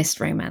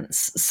protagonist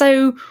romance.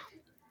 So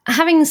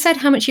having said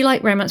how much you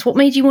like romance, what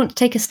made you want to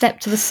take a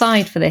step to the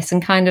side for this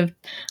and kind of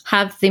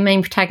have the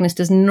main protagonist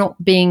as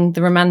not being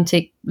the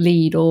romantic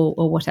lead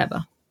or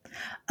whatever?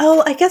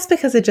 Oh, I guess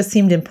because it just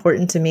seemed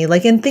important to me.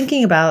 Like, in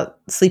thinking about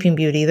Sleeping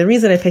Beauty, the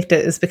reason I picked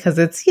it is because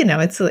it's, you know,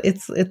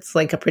 it's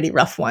like a pretty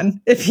rough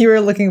one. If you were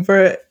looking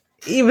for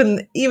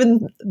even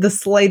the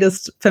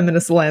slightest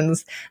feminist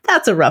lens,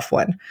 that's a rough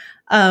one.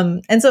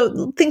 And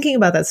so thinking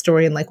about that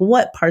story and like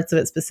what parts of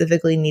it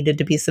specifically needed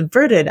to be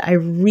subverted, I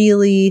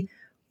really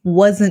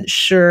wasn't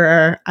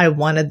sure I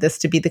wanted this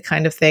to be the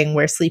kind of thing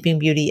where Sleeping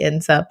Beauty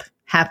ends up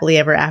happily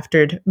ever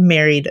aftered,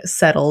 married,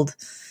 settled,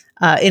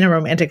 in a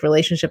romantic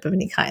relationship of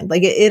any kind.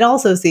 Like, it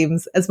also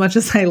seems, as much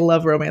as I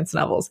love romance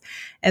novels,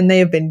 and they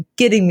have been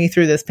getting me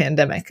through this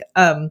pandemic,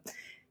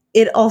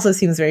 it also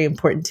seems very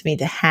important to me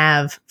to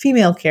have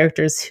female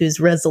characters whose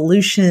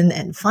resolution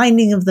and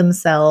finding of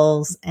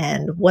themselves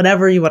and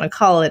whatever you want to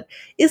call it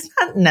is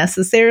not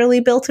necessarily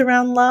built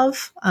around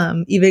love,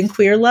 even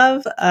queer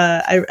love.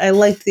 I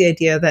liked the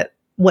idea that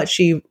what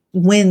she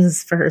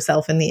wins for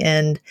herself in the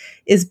end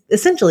is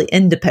essentially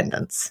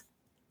independence.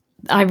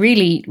 I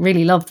really,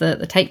 really love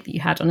the take that you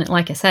had on it,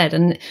 like I said,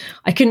 and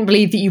I couldn't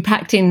believe that you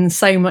packed in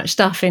so much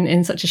stuff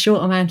in such a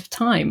short amount of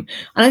time.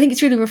 And I think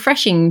it's really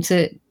refreshing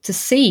to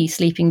see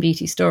Sleeping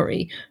Beauty's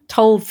story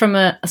told from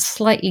a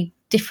slightly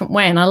different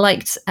way. And I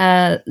liked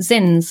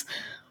Zin's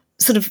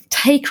sort of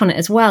take on it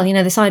as well. You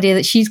know, this idea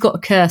that she's got a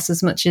curse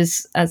as much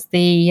as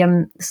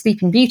the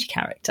Sleeping Beauty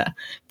character,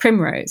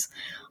 Primrose.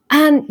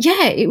 And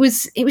yeah, it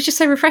was just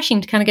so refreshing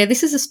to kind of go,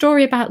 this is a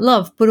story about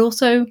love, but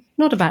also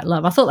not about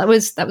love. I thought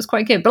that was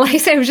quite good. But like I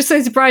said, I was just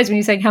so surprised when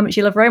you saying how much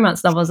you love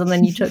romance novels, and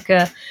then you took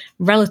a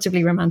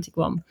relatively romantic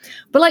one.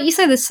 But like you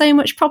say, there's so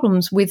much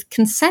problems with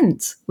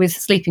consent with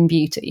Sleeping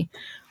Beauty.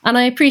 And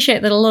I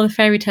appreciate that a lot of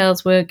fairy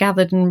tales were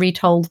gathered and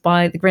retold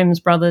by the Grimm's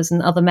brothers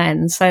and other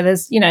men. So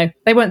there's,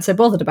 they weren't so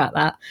bothered about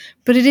that.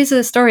 But it is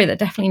a story that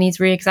definitely needs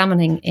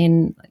re-examining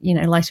in,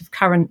 light of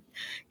current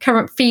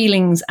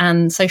feelings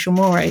and social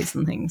mores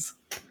and things.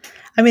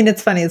 I mean,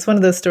 it's funny. It's one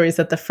of those stories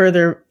that the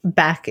further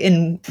back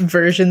in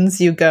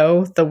versions you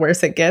go, the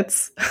worse it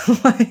gets.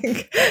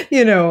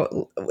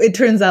 It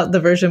turns out the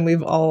version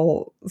we've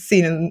all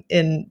seen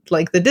in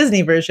like the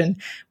Disney version,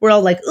 we're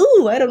all like,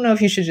 ooh, I don't know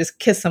if you should just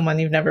kiss someone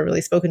you've never really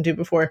spoken to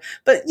before.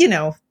 But,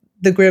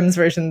 the Grimm's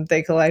version that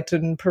they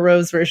collected and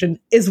Perrault's version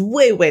is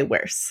way, way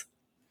worse.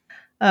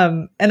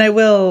 And I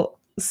will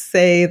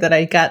say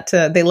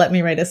that they let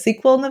me write a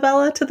sequel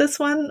novella to this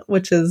one,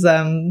 which is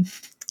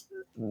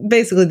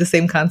basically the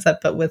same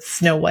concept, but with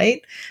Snow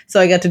White. So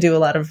I got to do a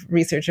lot of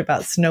research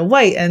about Snow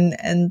White,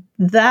 and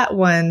that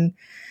one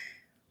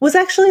was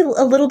actually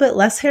a little bit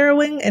less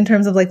harrowing in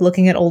terms of like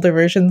looking at older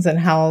versions and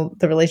how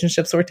the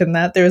relationships worked in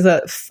that. There's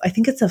I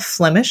think it's a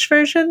Flemish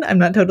version, I'm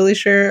not totally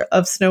sure,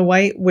 of Snow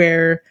White,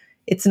 where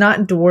it's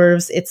not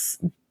dwarves,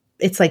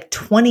 it's like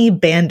 20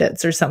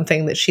 bandits or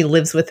something that she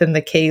lives with in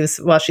the caves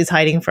while she's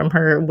hiding from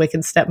her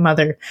wicked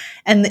stepmother.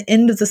 And the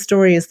end of the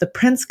story is the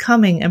prince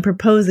coming and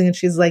proposing, and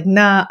she's like,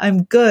 nah,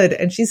 I'm good.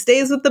 And she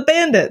stays with the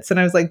bandits. And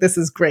I was like, this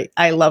is great.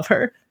 I love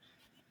her.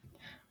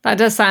 That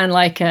does sound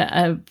like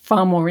a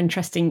far more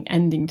interesting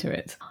ending to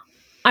it.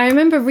 I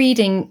remember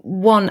reading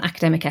one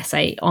academic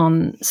essay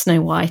on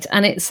Snow White,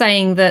 and it's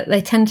saying that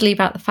they tend to leave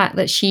out the fact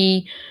that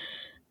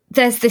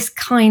there's this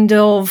kind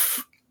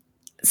of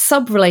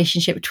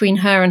sub-relationship between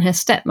her and her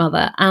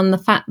stepmother, and the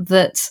fact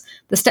that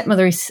the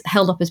stepmother is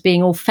held up as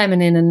being all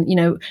feminine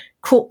and,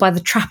 caught by the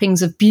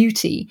trappings of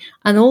beauty,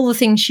 and all the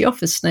things she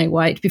offers Snow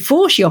White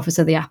before she offers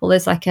her the apple.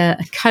 There's like a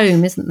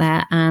comb, isn't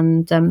there,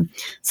 and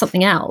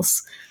something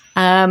else.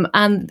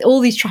 And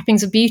all these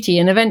trappings of beauty,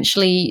 and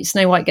eventually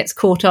Snow White gets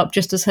caught up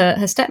just as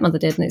her stepmother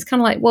did. And it's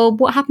kind of like, well,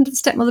 what happened to the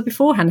stepmother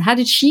beforehand? How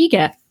did she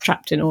get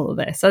trapped in all of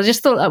this? I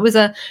just thought that was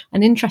an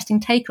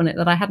interesting take on it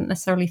that I hadn't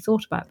necessarily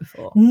thought about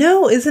before.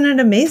 No, isn't it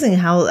amazing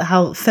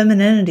how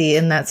femininity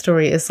in that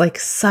story is like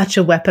such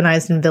a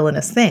weaponized and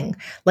villainous thing?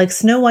 Like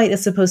Snow White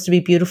is supposed to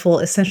be beautiful,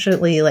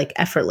 essentially like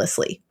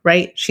effortlessly,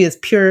 right? She is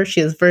pure, she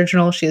is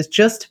virginal, she is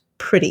just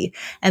pretty.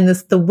 And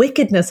the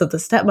wickedness of the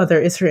stepmother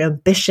is her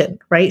ambition,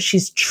 right?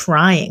 She's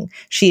trying.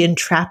 She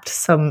entrapped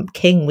some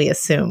king, we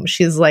assume.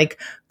 She's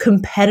like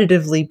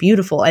competitively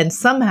beautiful. And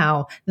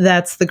somehow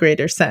that's the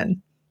greater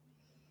sin.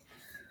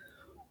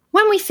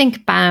 When we think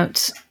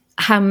about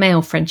how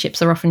male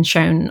friendships are often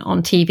shown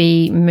on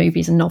TV,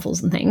 movies and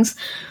novels and things,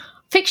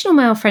 fictional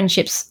male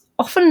friendships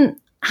often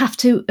have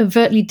to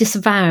overtly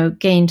disavow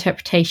gay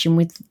interpretation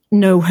with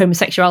no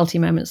homosexuality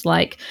moments,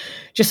 like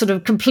just sort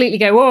of completely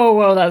go,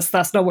 whoa,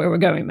 that's not where we're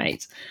going,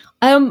 mate.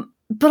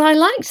 But I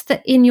liked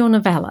that in your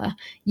novella,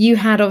 you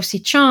had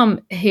obviously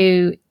Charm,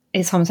 who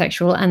is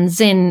homosexual, and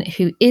Zin,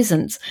 who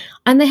isn't.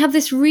 And they have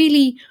this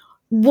really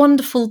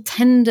wonderful,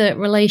 tender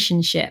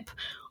relationship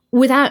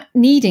without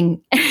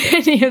needing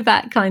any of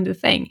that kind of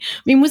thing.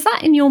 I mean, was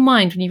that in your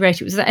mind when you wrote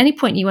it? Was there any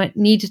point you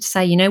needed to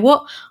say, you know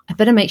what, I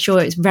better make sure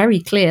it's very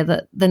clear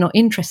that they're not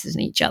interested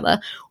in each other?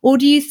 Or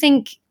do you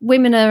think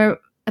women are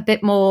a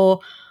bit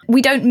more...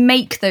 We don't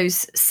make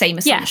those same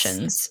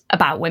assumptions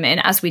about women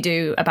as we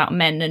do about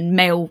men and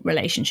male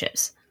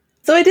relationships.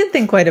 So I did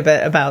think quite a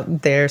bit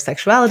about their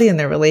sexuality and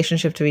their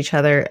relationship to each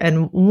other.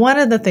 And one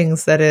of the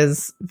things that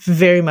is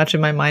very much in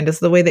my mind is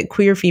the way that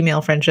queer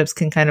female friendships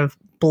can kind of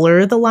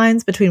blur the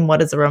lines between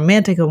what is a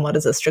romantic and what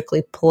is a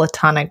strictly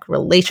platonic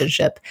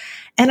relationship.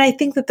 And I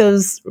think that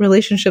those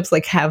relationships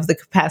like have the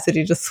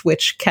capacity to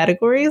switch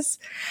categories.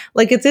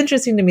 Like, it's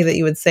interesting to me that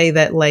you would say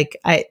that, like,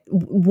 I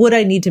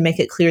need to make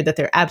it clear that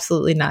they're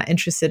absolutely not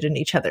interested in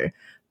each other.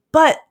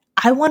 But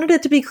I wanted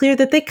it to be clear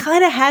that they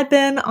kind of had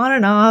been on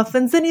and off,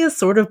 and Zinnia's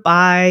sort of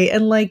bi,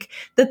 and like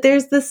that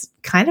there's this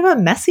kind of a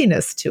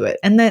messiness to it,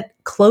 and that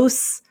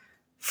close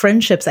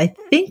friendships, I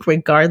think,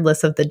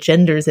 regardless of the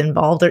genders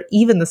involved or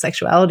even the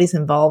sexualities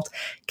involved,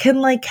 can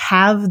like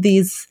have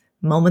these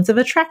moments of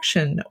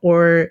attraction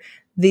or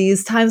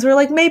these times where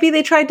like maybe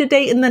they tried to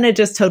date and then it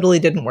just totally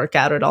didn't work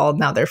out at all.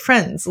 Now they're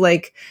friends.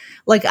 Like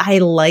I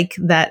like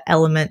that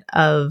element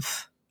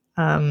of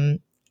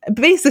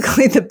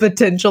basically the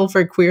potential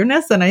for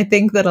queerness. And I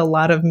think that a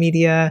lot of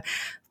media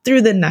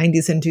through the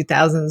 90s and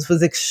 2000s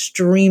was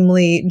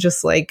extremely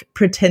just like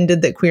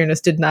pretended that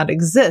queerness did not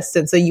exist.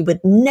 And so you would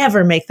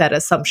never make that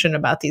assumption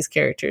about these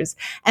characters.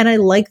 And I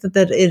like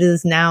that it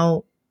is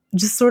now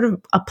just sort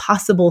of a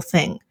possible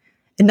thing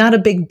and not a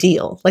big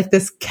deal, like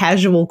this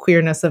casual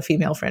queerness of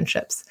female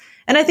friendships.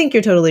 And I think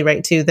you're totally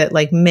right too, that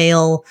like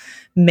male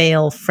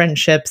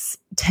friendships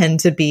tend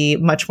to be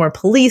much more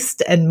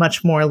policed and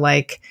much more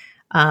like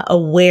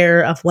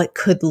aware of what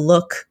could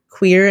look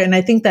queer. And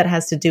I think that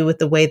has to do with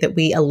the way that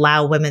we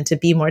allow women to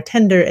be more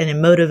tender and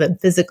emotive and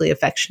physically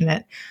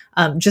affectionate,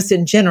 just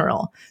in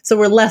general. So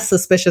we're less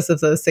suspicious of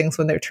those things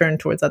when they're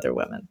turned towards other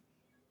women.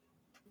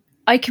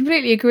 I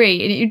completely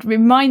agree. It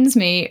reminds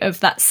me of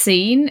that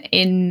scene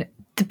in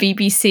the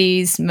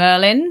BBC's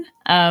Merlin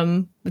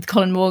with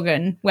Colin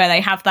Morgan, where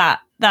they have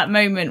that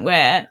moment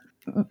where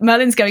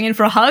Merlin's going in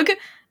for a hug,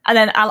 and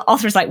then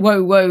Arthur is like,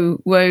 whoa,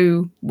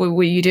 what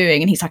were you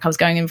doing? And he's like, I was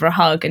going in for a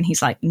hug. And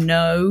he's like,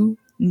 no.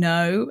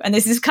 And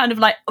this is kind of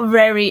like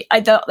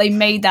I thought they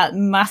made that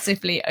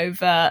massively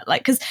over,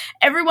 like, because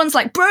everyone's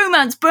like,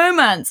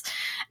 bromance.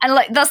 And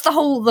like, that's the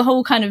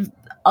whole kind of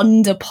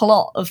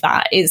underplot of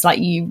that is like,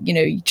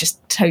 you just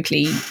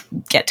totally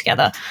get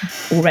together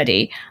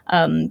already.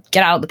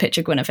 Get out of the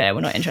picture, Guinevere, we're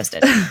not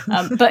interested.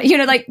 But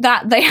like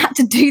that, they had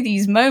to do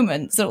these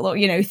moments, or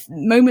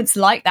moments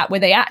like that where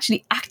they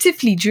actually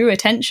actively drew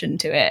attention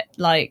to it,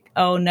 like,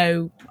 oh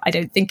no, I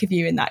don't think of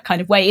you in that kind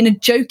of way, in a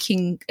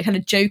jokey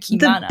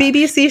manner. The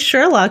BBC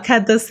Sherlock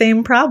had the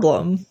same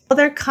problem. Well,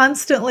 they're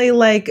constantly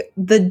like,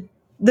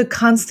 the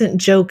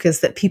constant joke is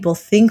that people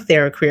think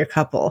they're a queer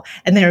couple,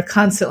 and they're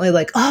constantly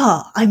like,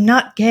 oh, I'm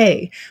not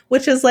gay,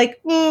 which is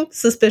like,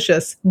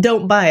 suspicious.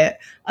 Don't buy it.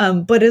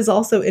 But is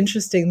also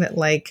interesting that,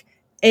 like,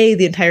 A,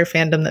 the entire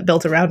fandom that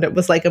built around it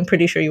was like, I'm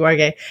pretty sure you are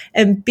gay.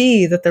 And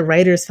B, that the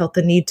writers felt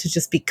the need to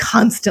just be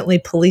constantly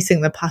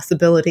policing the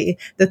possibility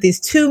that these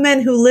two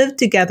men who live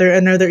together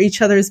and are each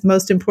other's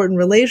most important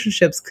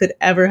relationships could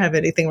ever have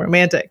anything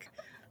romantic.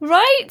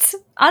 Right.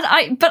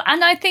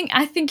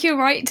 I think you're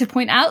right to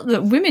point out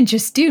that women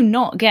just do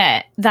not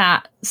get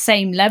that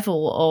same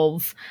level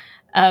of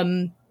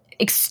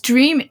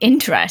extreme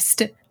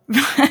interest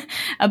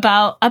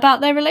about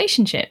their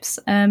relationships.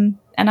 And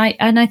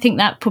I think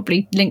that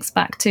probably links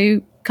back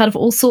to kind of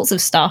all sorts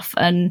of stuff,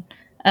 and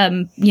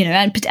and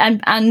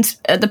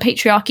the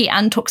patriarchy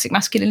and toxic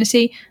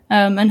masculinity,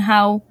 and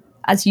how,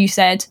 as you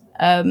said,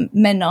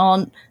 men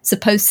aren't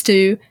supposed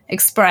to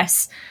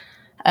express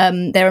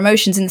their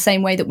emotions in the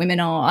same way that women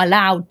are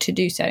allowed to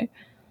do so.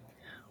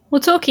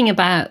 Well, talking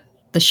about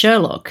the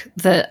Sherlock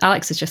that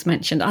Alex has just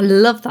mentioned, I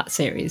love that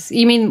series.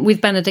 You mean with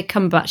Benedict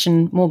Cumberbatch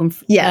and Morgan?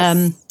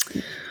 Yes.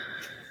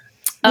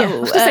 I was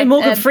going to say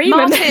Morgan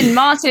Freeman.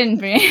 Martin.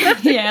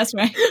 Yeah, that's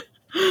right.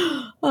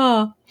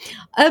 But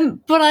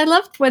I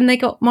loved when they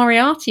got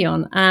Moriarty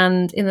on,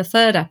 and in the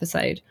third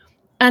episode,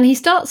 and he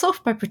starts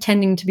off by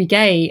pretending to be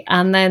gay,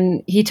 and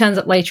then he turns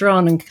up later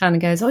on and kind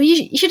of goes, oh,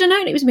 you should have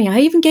known it was me. I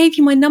even gave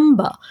you my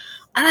number.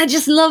 And I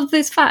just love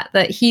this fact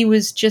that he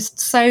was just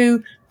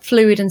so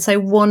fluid and so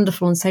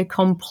wonderful and so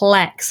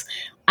complex.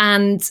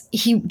 And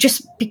he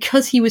just,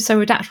 because he was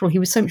so adaptable, he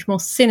was so much more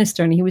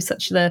sinister, and he was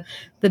such the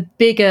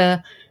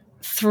bigger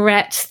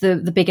threat,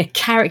 the bigger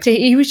character.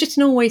 He was just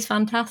always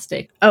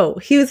fantastic. Oh,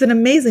 he was an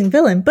amazing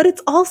villain. But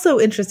it's also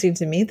interesting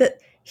to me that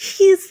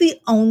he's the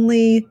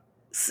only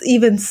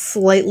even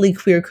slightly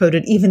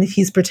queer-coded, even if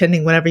he's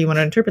pretending, whatever you want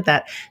to interpret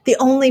that, the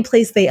only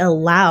place they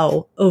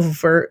allow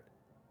overt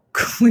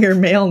queer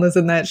maleness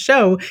in that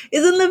show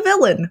is in the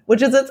villain,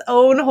 which is its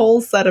own whole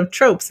set of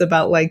tropes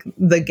about like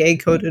the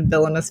gay-coded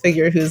villainous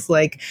figure who's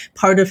like,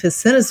 part of his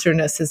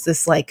sinisterness is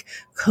this like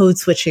code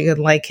switching and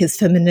like his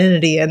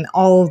femininity and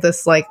all of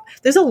this, like,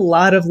 there's a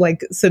lot of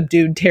like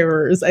subdued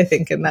terrors, I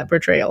think, in that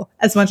portrayal,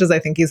 as much as I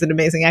think he's an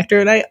amazing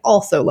actor. And I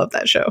also love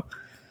that show.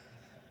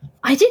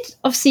 I did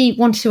obviously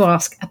want to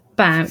ask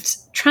about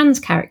trans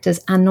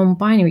characters and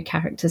non-binary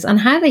characters and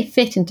how they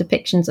fit in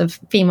depictions of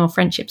female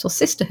friendships or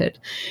sisterhood.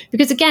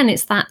 Because again,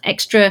 it's that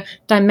extra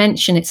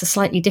dimension. It's a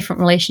slightly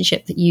different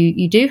relationship that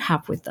you do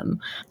have with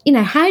them.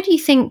 How do you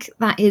think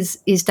that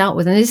is dealt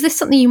with? And is this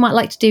something you might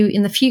like to do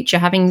in the future,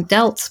 having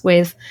dealt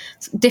with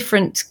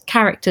different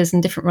characters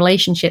and different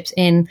relationships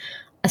in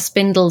A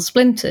Spindle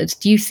Splintered?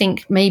 Do you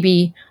think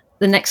maybe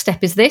the next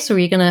step is this, or are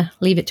you going to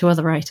leave it to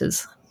other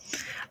writers?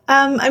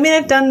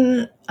 I've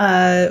done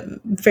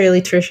fairly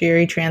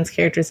tertiary trans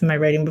characters in my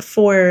writing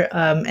before,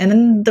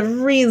 and the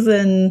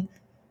reason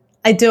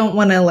I don't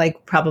want to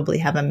probably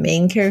have a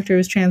main character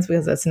who's trans,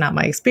 because that's not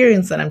my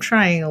experience, and I'm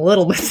trying a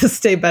little bit to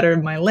stay better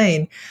in my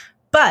lane.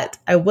 But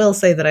I will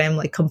say that I am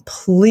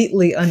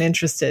completely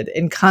uninterested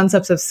in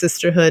concepts of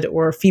sisterhood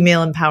or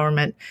female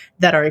empowerment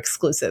that are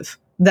exclusive,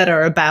 that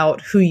are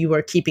about who you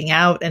are keeping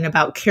out and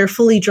about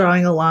carefully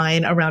drawing a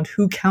line around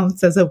who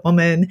counts as a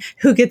woman,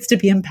 who gets to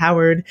be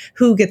empowered,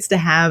 who gets to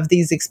have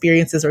these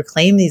experiences or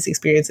claim these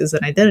experiences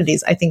and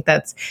identities. I think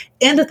that's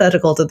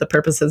antithetical to the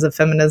purposes of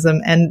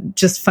feminism and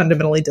just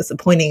fundamentally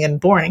disappointing and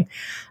boring.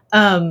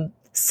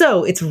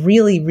 So it's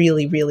really,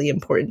 really, really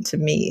important to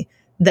me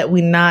that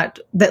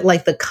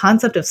the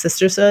concept of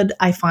sisterhood,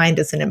 I find,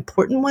 is an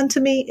important one to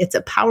me. It's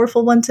a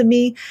powerful one to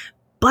me.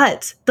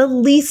 But the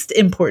least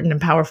important and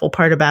powerful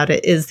part about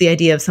it is the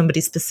idea of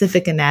somebody's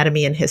specific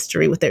anatomy and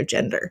history with their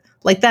gender.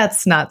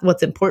 That's not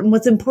what's important.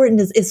 What's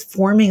important is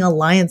forming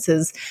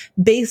alliances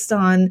based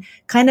on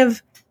kind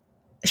of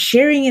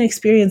sharing an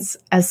experience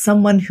as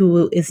someone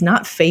who is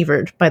not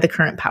favored by the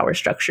current power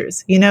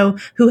structures,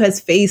 who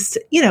has faced,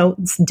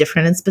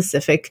 different and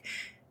specific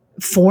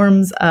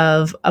forms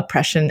of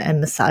oppression and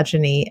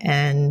misogyny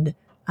and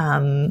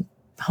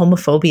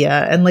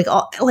homophobia and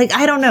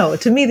I don't know.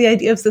 To me, the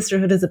idea of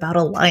sisterhood is about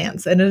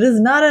alliance, and it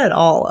is not at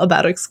all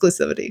about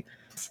exclusivity.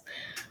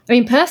 I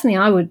mean, personally,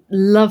 I would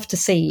love to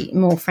see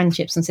more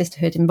friendships and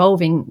sisterhood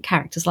involving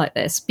characters like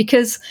this,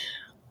 because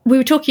we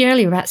were talking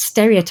earlier about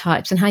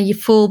stereotypes and how you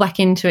fall back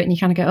into it and you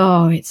kind of go,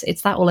 oh,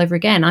 it's that all over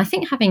again. I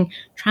think having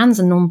trans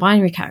and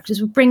non-binary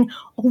characters would bring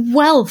a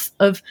wealth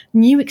of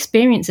new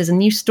experiences and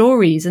new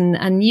stories and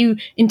new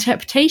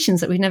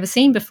interpretations that we've never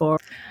seen before.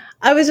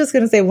 I was just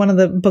going to say, one of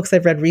the books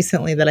I've read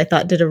recently that I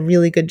thought did a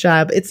really good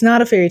job, it's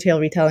not a fairy tale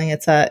retelling,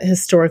 it's a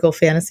historical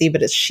fantasy,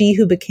 but it's She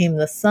Who Became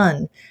the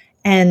Sun.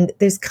 And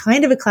there's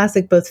kind of a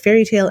classic both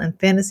fairy tale and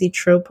fantasy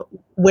trope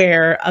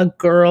where a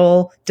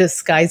girl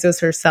disguises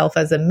herself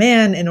as a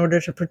man in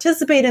order to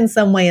participate in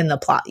some way in the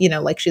plot, you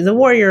know, like she's a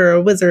warrior or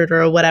a wizard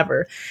or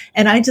whatever.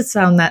 And I just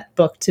found that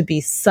book to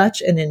be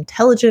such an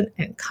intelligent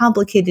and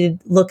complicated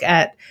look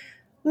at,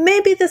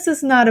 maybe this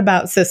is not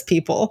about cis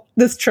people,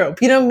 this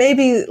trope. You know,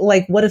 maybe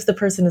like, what if the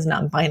person is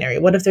non-binary?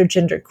 What if they're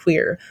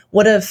genderqueer?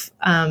 What if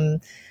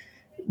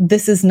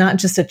this is not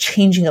just a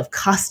changing of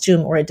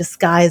costume or a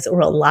disguise or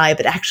a lie,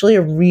 but actually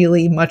a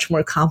really much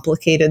more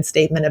complicated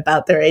statement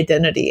about their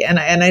identity? And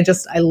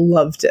I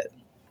loved it.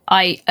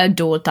 I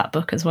adored that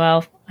book as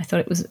well. I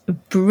thought it was a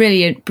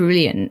brilliant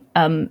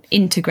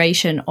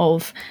integration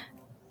of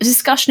a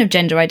discussion of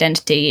gender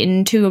identity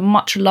into a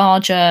much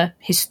larger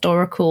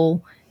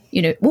historical,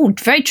 you know,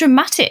 very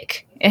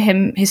dramatic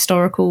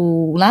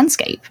historical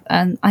landscape.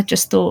 And I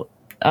just thought,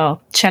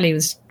 Shelley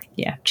was,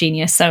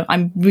 genius. So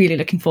I'm really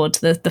looking forward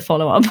to the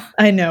follow-up.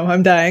 I know,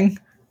 I'm dying.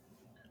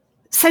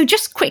 So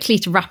just quickly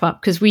to wrap up,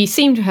 because we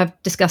seem to have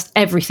discussed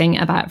everything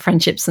about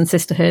friendships and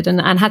sisterhood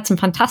and had some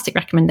fantastic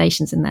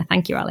recommendations in there.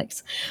 Thank you,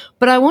 Alex.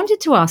 But I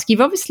wanted to ask,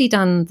 you've obviously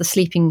done the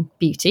Sleeping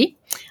Beauty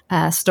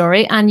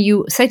story, and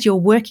you said you're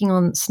working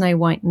on Snow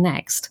White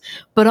next.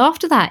 But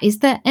after that, is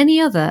there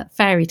any other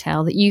fairy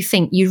tale that you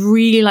think you'd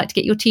really like to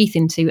get your teeth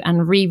into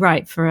and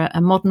rewrite for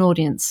a modern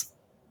audience?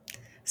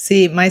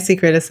 See, my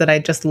secret is that I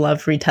just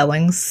love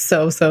retellings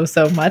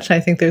so much. I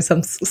think there's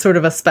some sort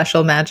of a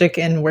special magic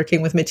in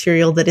working with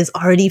material that is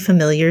already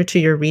familiar to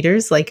your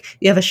readers. Like,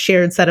 you have a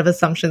shared set of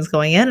assumptions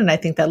going in, and I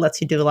think that lets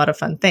you do a lot of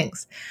fun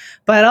things.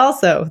 But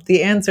also,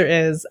 the answer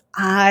is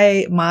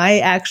my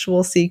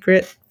actual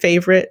secret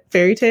favorite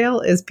fairy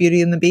tale is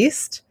Beauty and the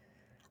Beast.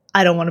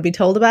 I don't want to be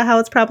told about how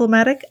it's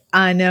problematic.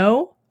 I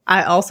know.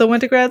 I also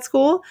went to grad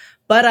school,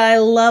 but I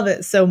love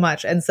it so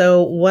much. And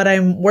so what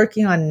I'm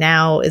working on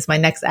now is my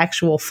next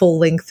actual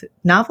full-length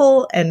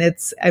novel, and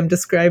I'm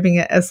describing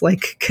it as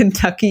like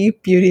Kentucky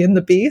Beauty and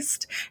the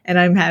Beast, and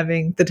I'm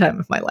having the time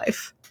of my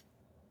life.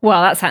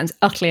 Well, that sounds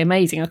utterly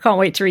amazing. I can't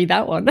wait to read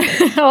that one.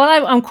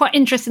 Well, I'm quite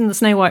interested in the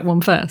Snow White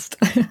one first.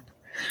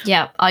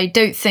 Yeah, I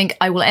don't think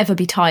I will ever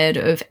be tired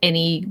of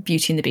any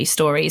Beauty and the Beast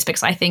stories,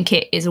 because I think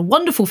it is a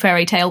wonderful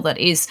fairy tale that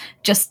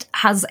just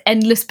has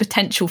endless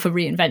potential for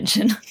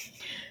reinvention.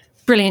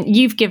 Brilliant.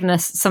 You've given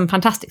us some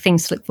fantastic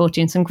things to look forward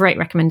to and some great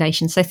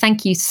recommendations. So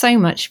thank you so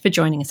much for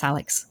joining us,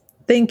 Alex.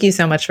 Thank you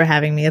so much for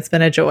having me. It's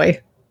been a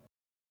joy.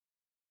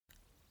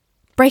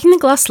 Breaking the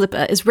Glass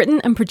Slipper is written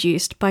and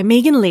produced by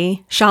Megan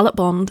Lee, Charlotte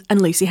Bond,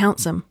 and Lucy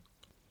Hounsome.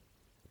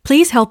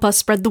 Please help us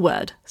spread the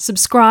word,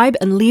 subscribe,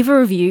 and leave a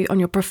review on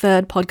your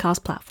preferred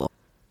podcast platform.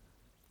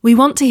 We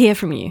want to hear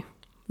from you.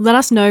 Let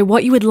us know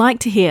what you would like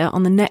to hear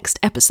on the next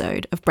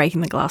episode of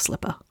Breaking the Glass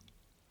Slipper.